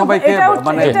লীগের সবাইকে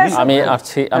মানে আমি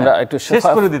আসছি, আমরা একটু শেষ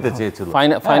করে দিতে চেয়েছিল।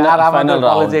 ফাইনাল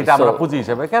কলেজে এটা আমরা পুঁজি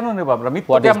হিসেবে কেন নেব? আমরা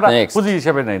মিথ্যাকে আমরা পুঁজি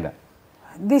হিসেবে নেই না।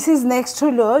 দিস ইজ নেক্সট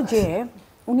হলো যে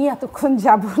উনি এতক্ষণ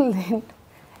যা বললেন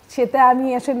সেটা আমি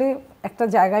আসলে একটা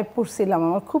জায়গায় পড়ছিলাম,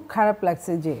 আমার খুব খারাপ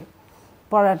লাগছে যে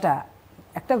পড়াটা।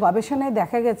 একটা গবেষণায়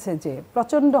দেখা গেছে যে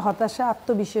প্রচণ্ড হতাশা,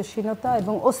 আত্মবিশ্বাসহীনতা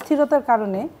এবং অস্থিরতার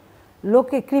কারণে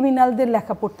লোকে ক্রিমিনালদের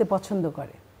লেখা পড়তে পছন্দ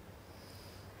করে।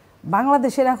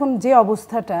 বাংলাদেশের এখন যে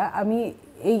অবস্থাটা, আমি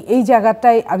এই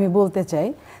জায়গাটাই আমি বলতে চাই,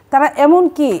 তারা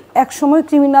এমনকি একসময়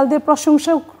ক্রিমিনালদের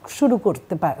প্রশংসাও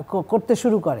করতে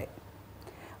শুরু করে।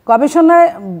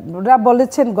 গবেষণারা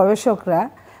বলেছেন, গবেষকরা,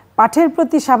 পাঠের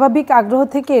প্রতি স্বাভাবিক আগ্রহ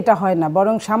থেকে এটা হয় না,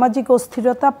 বরং সামাজিক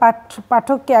অস্থিরতা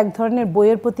পাঠককে এক ধরনের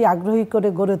বইয়ের প্রতি আগ্রহী করে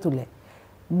গড়ে তোলে।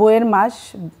 বইয়ের মাস,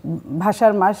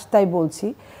 ভাষার মাস, তাই বলছি।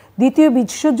 দ্বিতীয়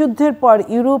বিশ্বযুদ্ধের পর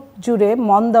ইউরোপ জুড়ে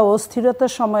মন্দা ও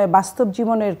অস্থিরতার সময়ে বাস্তব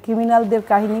জীবনের ক্রিমিনালদের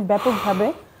কাহিনী ব্যাপকভাবে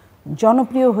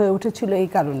জনপ্রিয় হয়ে উঠেছিল এই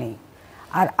কারণেই।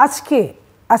 আর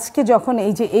আজকে যখন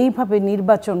এই যে এইভাবে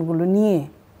নির্বাচনগুলো নিয়ে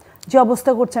যে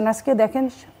অবস্থা করছেন, আজকে দেখেন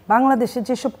বাংলাদেশে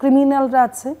যেসব ক্রিমিনালরা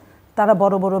আছে তারা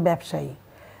বড় বড় ব্যবসায়ী,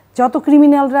 যত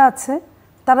ক্রিমিনালরা আছে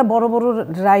তারা বড় বড়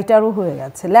রাইটারও হয়ে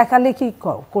গেছে, লেখালেখি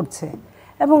করছে।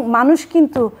 এবং মানুষ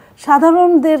কিন্তু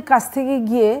সাধারণদের কাছ থেকে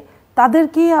গিয়ে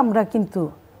তাদেরকেই আমরা কিন্তু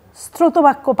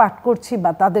স্রোতবাক্য পাঠ করছি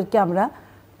বা তাদেরকে আমরা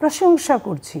প্রশংসা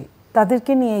করছি,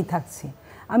 তাদেরকে নিয়েই থাকছি।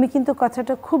 আমি কিন্তু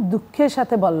কথাটা খুব দুঃখের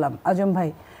সাথে বললাম আজম ভাই,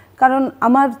 কারণ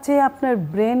আমার চেয়ে আপনার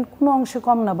ব্রেন কোনো অংশে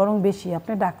কম না, বরং বেশি।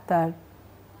 আপনি ডাক্তার,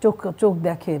 চোখ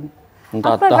দেখেন,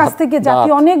 আপনার কাছ থেকে জাতি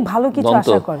অনেক ভালো কিছু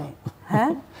আশা করে।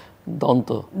 হ্যাঁ,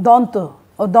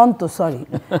 দন্ত সরি,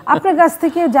 আপনার কাছ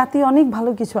থেকে জাতি অনেক ভালো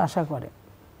কিছু আশা করে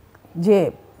যে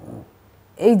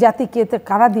এই জাতিকে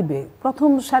কারা দিবে। প্রথম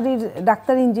সারির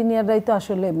ডাক্তার, ইঞ্জিনিয়াররাই তো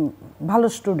আসলে ভালো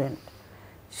স্টুডেন্ট।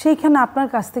 সেইখানে আপনার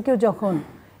কাছ থেকেও যখন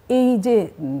এই যে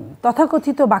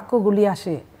তথাকথিত বাক্যগুলি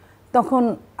আসে, তখন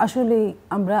আসলে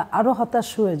আমরা আরও হতাশ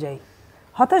হয়ে যাই।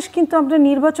 হতাশ কিন্তু আমরা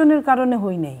নির্বাচনের কারণে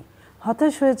হই নাই,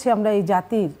 হতাশ হয়েছি আমরা এই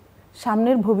জাতির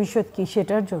সামনের ভবিষ্যৎ কী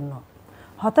সেটার জন্য।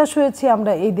 হতাশ হয়েছি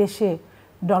আমরা এই দেশে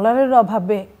ডলারের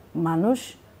অভাবে মানুষ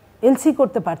এলসি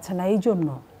করতে পারছে না, এই জন্য।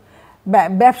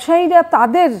 ব্যবসায়ীরা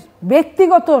তাদের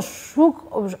ব্যক্তিগত সুখ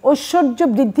ঐশ্বর্য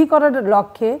বৃদ্ধি করার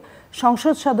লক্ষ্যে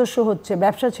সংসদ সদস্য হচ্ছে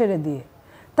ব্যবসা ছেড়ে দিয়ে,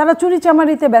 তারা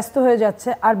চুরিচামারিতে ব্যস্ত হয়ে যাচ্ছে।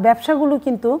 আর ব্যবসাগুলো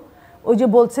কিন্তু ওই যে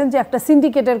বলছেন যে একটা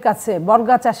সিন্ডিকেটের কাছে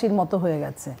বর্গা চাষির মতো হয়ে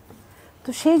গেছে। তো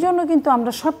সেই জন্য কিন্তু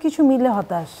আমরা সব কিছু মিলে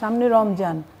হতাশ। সামনে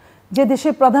রমজান, যে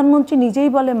দেশের প্রধানমন্ত্রী নিজেই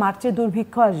বলে মার্চে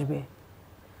দুর্ভিক্ষ আসবে,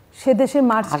 সে দেশে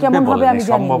মার্চ কেমন হবে আমি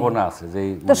জানি না।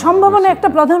 তো সম্ভাবনা একটা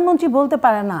প্রধানমন্ত্রী বলতে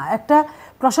পারে না। একটা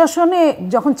প্রশাসনে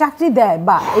যখন চাকরি দেয়,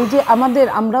 বা এই যে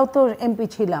আমরাও তো এমপি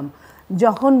ছিলাম,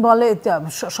 যখন বলে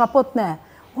শপথ নেয়,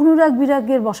 অনুরাগ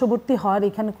বিরাগের বশবর্তী হওয়ার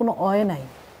এখানে কোনো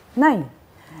নাই।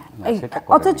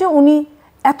 অথচ উনি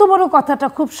এত বড় কথাটা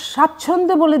খুব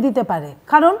স্বাচ্ছন্দ্যে বলে দিতে পারে,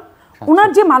 কারণ ওনার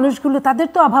যে মানুষগুলো তাদের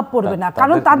তো অভাব পড়বে না,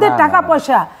 কারণ তাদের টাকা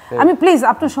পয়সা, আমি প্লিজ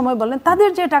আপনার সময় বলেন, তাদের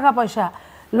যে টাকা পয়সা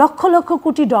লক্ষ লক্ষ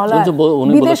কোটি ডলার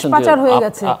বিদেশ পাচার হয়ে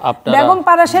গেছে, বেগম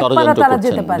পাড়া শেখ পাড়া তারা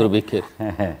যেতে পারে।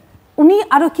 উনি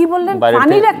আরো কি বললেন,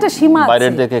 পানির একটা সীমা আছে।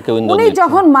 উনি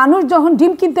যখন মানুষ যখন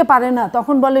ডিম কিনতে পারে না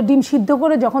তখন বলে ডিম সিদ্ধ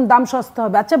করে যখন দাম সস্তা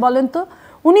হবে। আচ্ছা বলেন তো,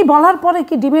 উনি বলার পরে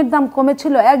কি ডিমের দাম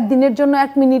কমেছিল? এক দিনের জন্য,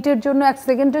 এক মিনিটের জন্য, এক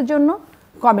সেকেন্ডের জন্য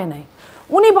কমে নাই।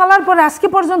 উনি বলার পরে আজকে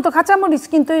পর্যন্ত কাঁচামরিচ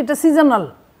কিন্তু এটা সিজনাল,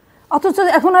 অথচ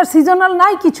এখন আর সিজনাল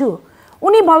নাই কিছু।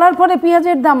 উনি বলার পরে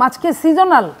পেঁয়াজের দাম আজকে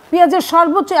সিজনাল, পেঁয়াজের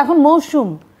সর্বোচ্চ এখন মৌসুম,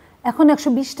 এখন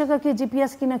 120 টাকা কেজি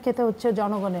পেঁয়াজ কিনে খেতে হচ্ছে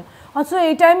জনগণের। অথচ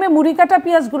এই টাইমে মুড়ি কাটা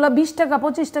পেঁয়াজগুলো 20 টাকা,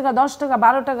 25 টাকা, 10 টাকা,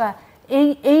 12 টাকা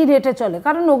এই রেটে চলে,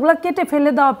 কারণ ওগুলা কেটে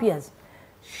ফেলে দেওয়া পেঁয়াজ।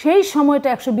 সেই সময়টা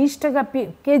 120 টাকা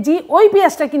কেজি ওই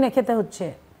পেঁয়াজটা কিনে খেতে হচ্ছে।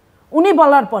 উনি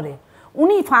বলার পরে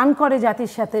উনি ফান করে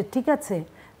জাতির সাথে, ঠিক আছে,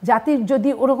 জাতির যদি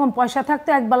ওরকম পয়সা থাকতো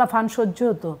একবেলা ফান সহ্য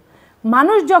হতো।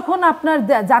 মানুষ যখন আপনার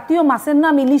জাতীয় মাছের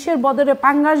নাম ইলিশের বদলে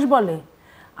পাঙ্গাস বলে,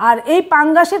 আর এই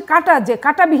পাঙ্গাসের কাঁটা, যে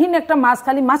কাঁটাবিহীন একটা মাছ,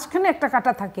 খালি মাঝখানে একটা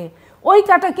কাঁটা থাকে, ওই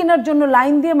কাঁটা কেনার জন্য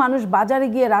লাইন দিয়ে মানুষ বাজারে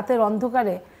গিয়ে রাতের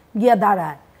অন্ধকারে গিয়ে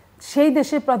দাঁড়ায়। সেই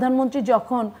দেশের প্রধানমন্ত্রী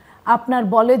যখন আপনার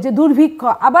বলে যে দুর্ভিক্ষ,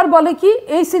 আবার বলে কি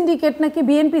এই সিন্ডিকেট নাকি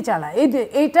বিএনপি চালায়,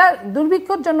 এইটা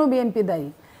দুর্ভিক্ষর জন্য বিএনপি দায়ী।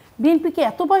 বিএনপি কি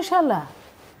এত পয়সাওয়ালা?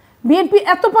 বিএনপি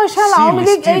এত পয়সাওয়ালা? আওয়ামী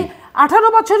লীগ এই 18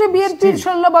 বছরে বিএনপি,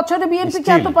 16 বছরে বিএনপি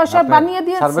কে এত পয়সা বানিয়ে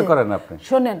দিয়েছে। সার্ভে করেন আপনি?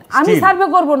 শোনেন, আমি সার্ভে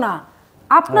করব না,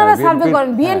 আপনারা সার্ভে করেন।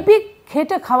 বিএনপি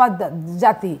খেটে খাওয়ার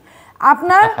জাতি।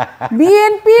 আপনার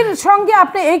বিএনপির সঙ্গে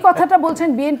আপনি এই কথাটা বলছেন,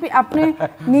 বিএনপি আপনি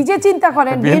নিজে চিন্তা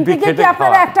করেন, বিএনপি কে কি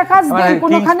আপনারা একটা কাজ দেন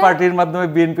কোনখানে? পার্টির মাধ্যমে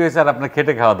বিএনপি হইছে আর আপনি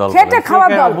খেটে খাওয়া দল, খেটে খাওয়া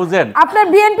দল বুঝেন। আপনার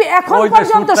বিএনপি এখন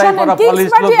পর্যন্ত শোনেন, কিংস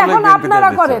পার্টি এখন আপনারা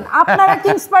করেন, আপনারা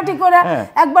কিংস পার্টি করে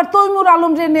একবার তৈমুর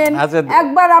আলম রে নেন,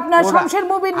 একবার আপনার শমশের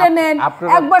মুবিন রে নেন,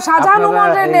 একবার শাহজাহান ওমর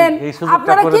রে নেন,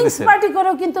 আপনারা কিংস পার্টি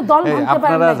করেও কিন্তু দল ভাঙতে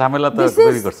পারেন না।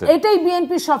 এটাই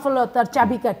বিএনপির সফলতার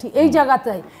চাবিকাঠি। এই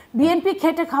জায়গাটাই বিএনপি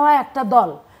খেটে খাওয়া একটা দল,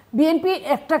 বিএনপি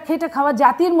একটা খেটে খাওয়া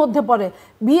জাতির মধ্যে পড়ে।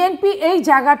 বিএনপি এই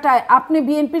জায়গাটায় আপনি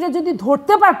বিএনপিরে যদি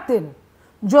ধরতে পারতেন,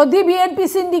 যদি বিএনপি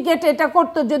সিন্ডিকেট এটা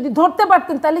করতো, যদি ধরতে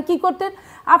পারতেন, তাহলে কি করতেন?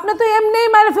 আপনি তো এমনিই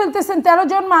মেরে ফেলতেছেন 13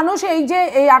 জন মানুষ। এই যে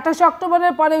এই 28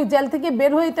 অক্টোবরের পরে জেল থেকে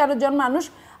বের হয়ে 13 জন মানুষ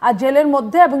আর জেলের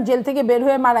মধ্যে এবং জেল থেকে বের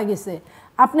হয়ে মারা গেছে।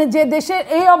 আপনি যে দেশের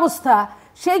এই অবস্থা,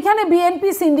 সেইখানে বিএনপি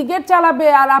সিন্ডিকেট চালাবে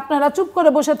আর আপনারা চুপ করে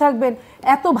বসে থাকবেন?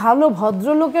 এত ভালো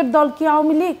ভদ্রলোকের দল কি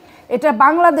আওয়ামী লীগ? এটা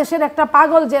বাংলাদেশের একটা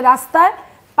পাগল, যে রাস্তায়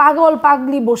পাগল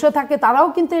পাগলি বসে থাকে, তারাও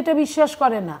কিন্তু এটা বিশ্বাস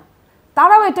করে না,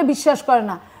 তারাও এটা বিশ্বাস করে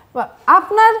না।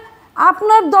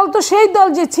 আপনার দল তো সেই দল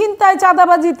যে ছিনতাই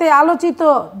চাঁদাবাজিতে আলোচিত,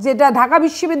 যেটা ঢাকা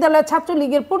বিশ্ববিদ্যালয়ের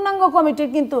ছাত্রলীগের পূর্ণাঙ্গ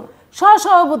কমিটির কিন্তু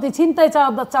সহসভাপতি, ছিনতাই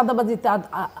চাঁদাবাজিতে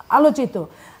আলোচিত।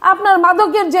 আপনার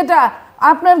মাদকের যেটা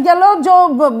আপনার গেল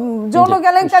যৌন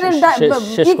কেলেঙ্কারির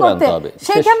কি করতে,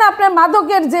 সেইখানে আপনার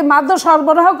মাদকের যে মাদক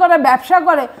সরবরাহ করে, ব্যবসা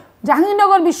করে,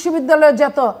 জাহাঙ্গীরনগর বিশ্ববিদ্যালয়ের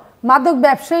যত মাদক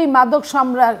ব্যবসায়ী, মাদক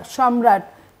সম্রাট,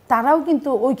 তারাও কিন্তু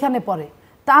ওইখানে পড়ে।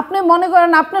 তা আপনি মনে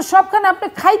করেন আপনার সবখানে আপনি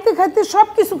খাইতে খাইতে সব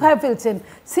কিছু খাই ফেলছেন।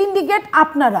 সিন্ডিকেট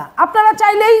আপনারা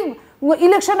চাইলেই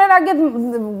ইলেকশনের আগে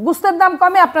গুস্তের দাম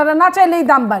কমে, আপনারা না চাইলেই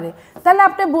দাম বাড়ে। তাহলে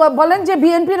আপনি বলেন যে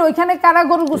বিএনপির ওইখানে কারা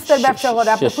গরু গুস্তের ব্যবসা করে,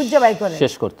 আপনি খুঁজে বাই করেন,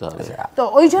 শেষ করতে হবে। তো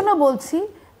ওই জন্য বলছি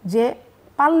যে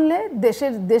পারলে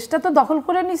দেশটা তো দখল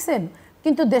করে নিছেন,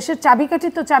 কিন্তু দেশের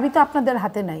চাবি তো আপনাদের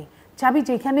হাতে নাই। চাবি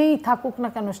যেখানেই থাকুক না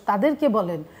কেন, তাদেরকে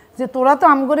বলেন যে তোরা তো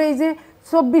আমগরে এই যে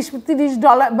 24-30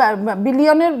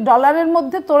 বিলিয়নের ডলারের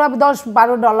মধ্যে তোরা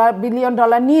 10-12 বিলিয়ন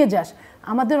ডলার নিয়ে যাস,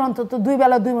 আমাদের অন্তত 2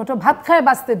 বেলা 2 মুঠো ভাত খায়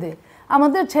বাঁচতে দে।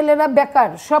 আমাদের ছেলেরা বেকার,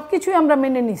 সব কিছুই আমরা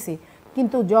মেনে নিছি,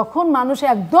 কিন্তু যখন মানুষ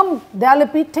একদম দেয়ালে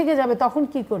পিঠ থেকে যাবে তখন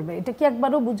কি করবে? এটা কি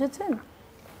একবারও বুঝেছেন?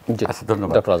 আচ্ছা,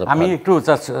 ধন্যবাদ। আমি একটু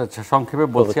সংক্ষেপে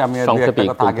বলছি। আমি একটা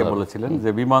কথা আগে বলেছিলেন যে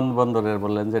বিমানবন্দরের,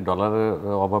 বললেন যে ডলারের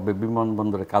অভাবে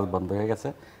বিমানবন্দরের কাজ বন্ধ হয়ে গেছে।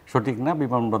 সঠিক না,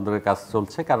 বিমানবন্দরের কাজ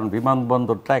চলছে, কারণ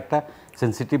বিমানবন্দরটা একটা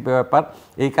সেন্সিটিভ ব্যাপার।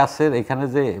 এই কাজের এখানে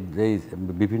যে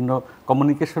বিভিন্ন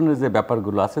কমিউনিকেশনের যে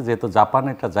ব্যাপারগুলো আছে, যেহেতু জাপান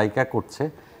এটা জায়গা করছে,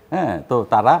 হ্যাঁ, তো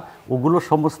তারা ওগুলো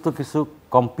সমস্ত কিছু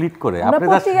কমপ্লিট করে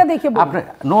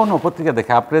পত্রিকা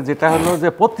দেখে আপনি যেটা হলো যে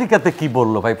পত্রিকাতে কি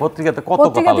বললো ভাই, পত্রিকাতে কত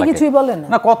কথা লাগে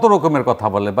না, কত রকমের কথা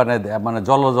বলে, মানে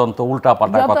জলজন্ত উল্টা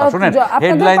পাল্টা কথা। শুনেন,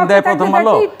 হেডলাইন দেয় প্রথম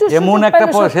আলো, এমন একটা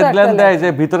হেডলাইন দেয় যে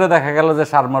ভিতরে দেখা গেল যে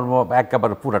সারমর্ম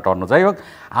একেবারে পুরাটা অন্য। যাই হোক,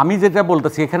 আমি যেটা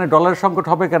বলতেছি, এখানে ডলারের সংকট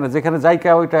হবে কেন? যেখানে জায়গা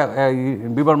ওইটা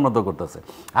বিমানবন্দর করতেছে।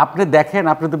 আপনি দেখেন,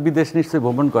 আপনি তো বিদেশ নিশ্চয়ই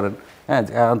ভ্রমণ করেন, হ্যাঁ,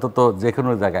 অন্তত যে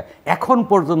কোনো জায়গায়। এখন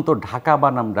পর্যন্ত ঢাকা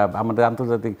বানামরা আমাদের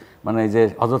আন্তর্জাতিক, মানে যে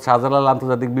হযরত শাহজালাল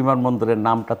আন্তর্জাতিক বিমানবন্দরের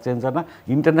নামটা চেঞ্জ হয় না,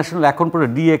 ইন্টারন্যাশনাল এখন পরে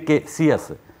DAKC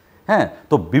আছে। হ্যাঁ,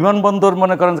 তো বিমানবন্দর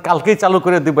মনে করেন কালকেই চালু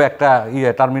করে দিব একটা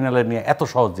টার্মিনালে নিয়ে, এত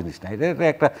সহজ জিনিস না, এটা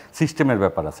একটা সিস্টেমের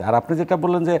ব্যাপার আছে। আর আপনি যেটা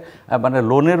বললেন যে মানে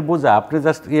লোনের বোঝা, আপনি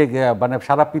জাস্ট মানে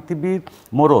সারা পৃথিবীর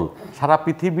মোড়ল, সারা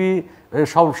পৃথিবী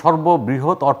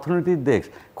সর্ববৃহৎ অর্থনীতির দেশ,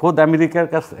 খোদ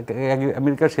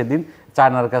আমেরিকার সেদিন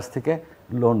চায়নার কাছ থেকে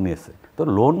লোন নিয়েছে। তো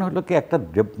লোন হলো কি একটা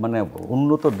মানে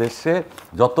উন্নত দেশে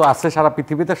যত আছে সারা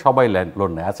পৃথিবীতে সবাই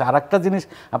লোন নেয়। আচ্ছা, আর একটা জিনিস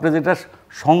আপনি যেটা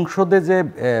সংসদে যে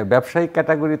ব্যবসায়িক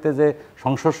ক্যাটাগরিতে যে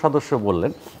সংসদ সদস্য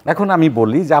বললেন, এখন আমি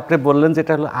বলি যে আপনি বললেন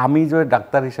যেটা হলো আমি যে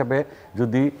ডাক্তার হিসাবে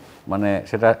যদি মানে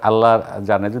সেটা আল্লাহ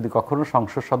জানে যদি কখনো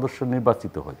সংসদ সদস্য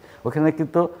নির্বাচিত হই, ওখানে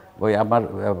কিন্তু ওই আমার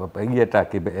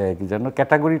কি যেন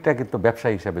ক্যাটাগরিটা কিন্তু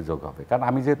ব্যবসায়ী হিসাবে যোগ হবে। কারণ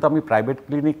আমি যেহেতু আমি প্রাইভেট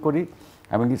ক্লিনিক করি,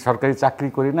 আমি সরকারি চাকরি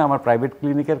করি না, আমার প্রাইভেট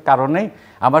ক্লিনিকের কারণেই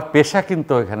আমার পেশা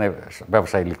কিন্তু এখানে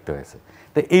ব্যবসায়ী লিখতে হয়েছে।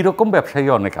 তো এইরকম ব্যবসায়ী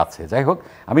অনেক আছে। যাই হোক,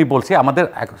 আমি বলছি আমাদের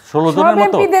 16 জনের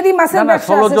মতো,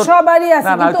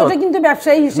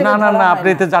 না আপনি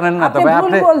তো জানেন না, তবে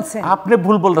আপনি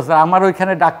ভুল বলতেছেন। আমার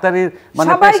ওইখানে ডাক্তারি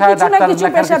মানে পেশা, ডাক্তার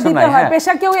লেখার কিছু নাই।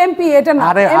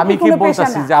 আরে আমি কি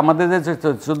বলতেছি যে আমাদের যে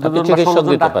 14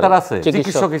 জন ডাক্তার আছে,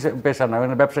 চিকিৎসক পেশা না,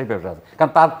 মানে ব্যবসায়ী পেশা আছে।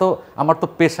 কারণ আমার তো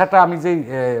পেশাটা আমি যেই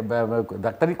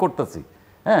ডাক্তারি করতেছি,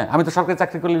 হ্যাঁ, আমি তো সরকারি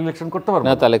চাকরি করলে ইলেকশন করতে পারবো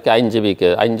না। তাহলে কি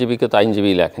আইনজীবীকে তো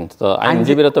আইনজীবী লেখেন, তো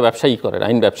আইনজীবীরা তো ব্যবসায়ী করেন,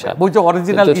 আইন ব্যবসা। ওই যে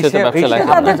অরিজিনাল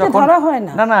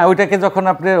না ওইটাকে যখন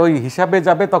আপনি ওই হিসাবে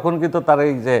যাবে তখন কিন্তু তার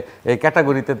এই যে এই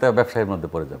ক্যাটাগরিতে ব্যবসায়ীর মধ্যে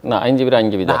পড়ে যাবে না।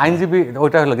 আইনজীবী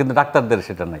ওইটা হলো, কিন্তু ডাক্তারদের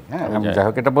সেটা নাই। হ্যাঁ, আমি যাই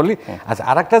হোক এটা বলি। আচ্ছা,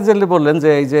 আর একটা যে বললেন যে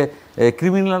এই যে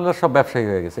ক্রিমিনালরা সব ব্যবসায়ী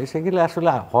হয়ে গেছে, সেগুলো আসলে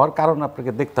হওয়ার কারণ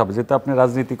আপনাকে দেখতে হবে, যেহেতু আপনি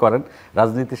রাজনীতি করেন,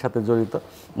 রাজনীতির সাথে জড়িত,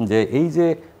 যে এই যে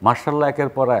মার্শাল ল একের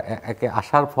পর একে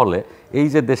আসার ফলে এই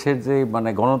যে দেশের যে মানে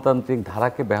গণতান্ত্রিক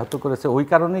ধারাকে ব্যাহত করেছে, ওই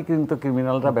কারণেই কিন্তু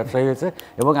ক্রিমিনালরা ব্যবসায়ী হয়েছে।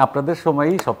 এবং আপনাদের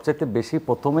সময়ই সবচেয়ে বেশি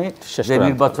প্রথমে যে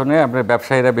নির্বাচনে আপনার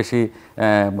ব্যবসায়ীরা বেশি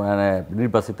মানে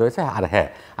নির্বাচিত হয়েছে। আর হ্যাঁ,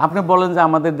 আপনি বলেন যে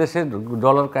আমাদের দেশে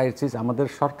ডলার ক্রাইসিস, আমাদের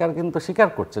সরকার কিন্তু স্বীকার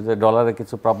করছে যে ডলারে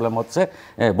কিছু প্রবলেম হচ্ছে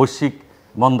বৈশ্বিক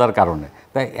মন্দার কারণে।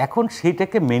 তাই এখন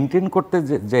সেইটাকে মেনটেন করতে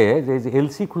যে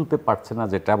এলসি খুলতে পারছে না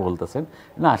যেটা বলতেছেন,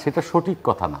 না সেটা সঠিক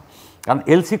কথা না। কারণ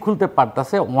এলসি খুলতে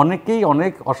পারতেছে অনেকেই,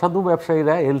 অনেক অসাধু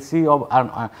ব্যবসায়ীরা এলসি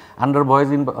আন্ডার ভয়েস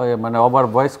মানে ওভার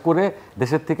ভয়েস করে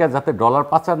দেশের থেকে যাতে ডলার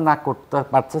পাচার না করতে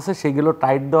পারতেছে, সেগুলো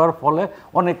টাইট দেওয়ার ফলে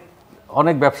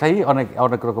অনেক ব্যবসায়ী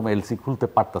অনেক রকম এলসি খুলতে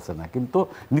পারতেছে না। কিন্তু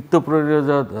নিত্য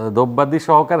প্রয়োজনীয় দ্রব্যাদি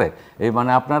সহকারে এই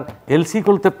মানে আপনার এলসি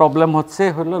খুলতে প্রবলেম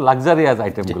হলো লাক্সারিয়াস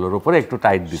আইটেমগুলোর উপরে একটু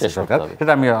টাইট দিচ্ছে সরকার,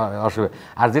 সেটা আমি অসুবিধা।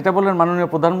 আর যেটা বললেন মাননীয়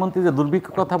প্রধানমন্ত্রী যে দুর্ভিক্ষ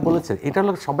কথা বলেছে, এটা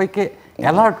হলো সবাইকে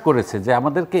অ্যালার্ট করেছে যে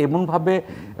আমাদেরকে এমনভাবে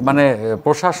মানে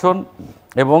প্রশাসন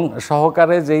এবং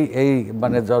সহকারে যেই এই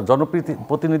মানে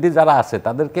জনপ্রতিনিধি যারা আছে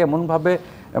তাদেরকে এমনভাবে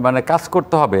মানে কাজ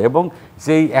করতে হবে। এবং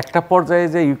যেই একটা পর্যায়ে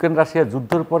যে ইউক্রেন রাশিয়া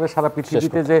যুদ্ধের পরে সারা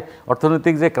পৃথিবীতে যে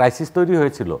অর্থনৈতিক যে ক্রাইসিস তৈরি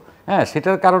হয়েছিল, হ্যাঁ,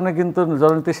 সেটার কারণে কিন্তু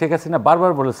জননেত্রী শেখ হাসিনা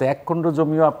বারবার বলেছে 1 খণ্ড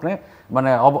জমিও আপনি মানে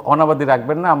অনাবাদি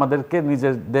রাখবেন না, আমাদেরকে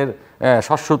নিজেদের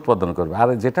শস্য উৎপাদন করবে। আর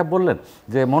যেটা বললেন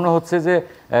যে মনে হচ্ছে যে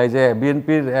এই যে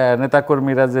বিএনপির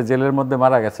নেতাকর্মীরা যে জেলের মধ্যে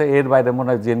মারা গেছে, এর বাইরে মনে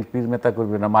হয় বিএনপির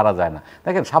নেতাকর্মীরা মারা যায় না।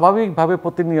 দেখেন, স্বাভাবিকভাবে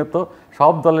প্রতিনিয়ত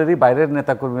সব দলেরই বাইরের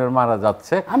নেতাকর্মীরা মারা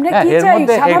যাচ্ছে। এর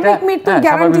মধ্যে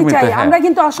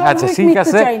আচ্ছা ঠিক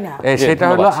আছে, সেটা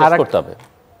হলো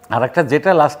আর একটা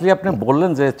যেটা লাস্টলি আপনি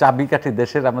বললেন যে চাবিকাঠি,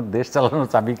 দেশের আমাদের দেশ চালানোর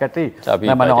চাবিকাঠি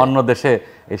মানে অন্য দেশে,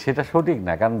 সেটা সঠিক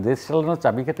না। কারণ দেশ চালানোর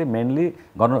চাবিকাঠি মেইনলি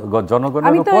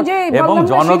জনগণের উপর, এবং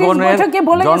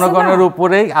জনগণের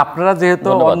উপরেই আপনারা যেহেতু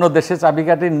অন্য দেশে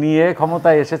চাবিকাঠি নিয়ে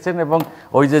ক্ষমতায় এসেছেন, এবং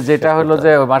ওই যে যেটা হলো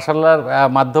যে মার্শাল্লার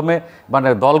মাধ্যমে মানে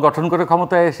দল গঠন করে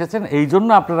ক্ষমতায় এসেছেন, এই জন্য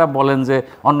আপনারা বলেন যে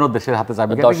অন্য দেশের হাতে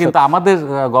চাবিকাঠি। কিন্তু আমাদের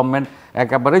গভর্নমেন্ট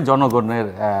একেবারেই জনগণের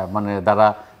মানে দ্বারা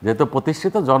যেহেতু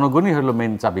প্রতিষ্ঠিত, জনগণই হলো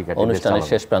মেইন চাবিকাঠি। অনুষ্ঠানের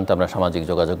শেষ প্রান্তে আমরা সামাজিক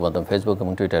যোগাযোগ মাধ্যম ফেসবুক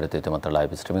এবং টুইটারে তৃতীয় মাত্রা লাইভ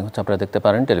স্ট্রিমিং হচ্ছে, আপনারা দেখতে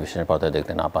পারেন। টেলিভিশনের পর্দায়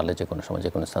দেখতে না পারলে যে কোনো সময় যে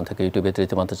কোনো স্থান থেকে ইউটিউবে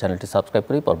তৃতীয় মাত্রা চ্যানেলটি সাবস্ক্রাইব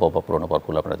করি পর্ব বা পুরোনো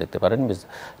পর্বগুলো আপনারা দেখতে পারেন।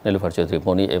 নীলোফার চৌধুরী,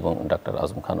 মনি এবং ডাক্তার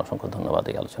আজম খান, অসংখ্য ধন্যবাদ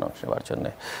এই আলোচনা অংশ নেওয়ার জন্য।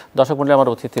 দর্শক মণ্ডলী, আমার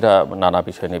অতিথিরা নানা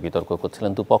বিষয় নিয়ে বিতর্ক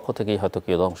করছিলেন। দুপক্ষ থেকেই হয়তো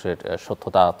কেউ অংশের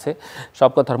সত্যতা আছে।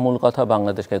 সব কথার মূল কথা,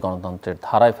 বাংলাদেশকে গণতন্ত্রের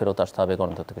ধারায় ফেরত আসতে হবে,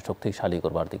 গণতন্ত্রকে শক্তিশালী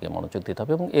করবার দিকে মনোযোগ দিতে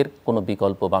হবে, এবং এর কোনো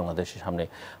বিকল্প বাংলাদেশের সামনে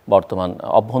বর্তমান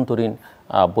অভ্যন্তরীণ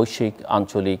বৈশ্বিক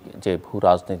আঞ্চলিক যে ভূ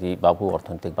রাজনীতি বা ভূ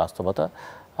অর্থনৈতিক বাস্তবতা,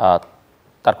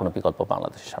 তার কোনো বিকল্প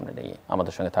বাংলাদেশের সামনে নেই।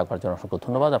 আমাদের সঙ্গে থাকবার জন্য অসংখ্য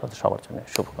ধন্যবাদ। আপনাদের সবার জন্য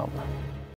শুভকামনা।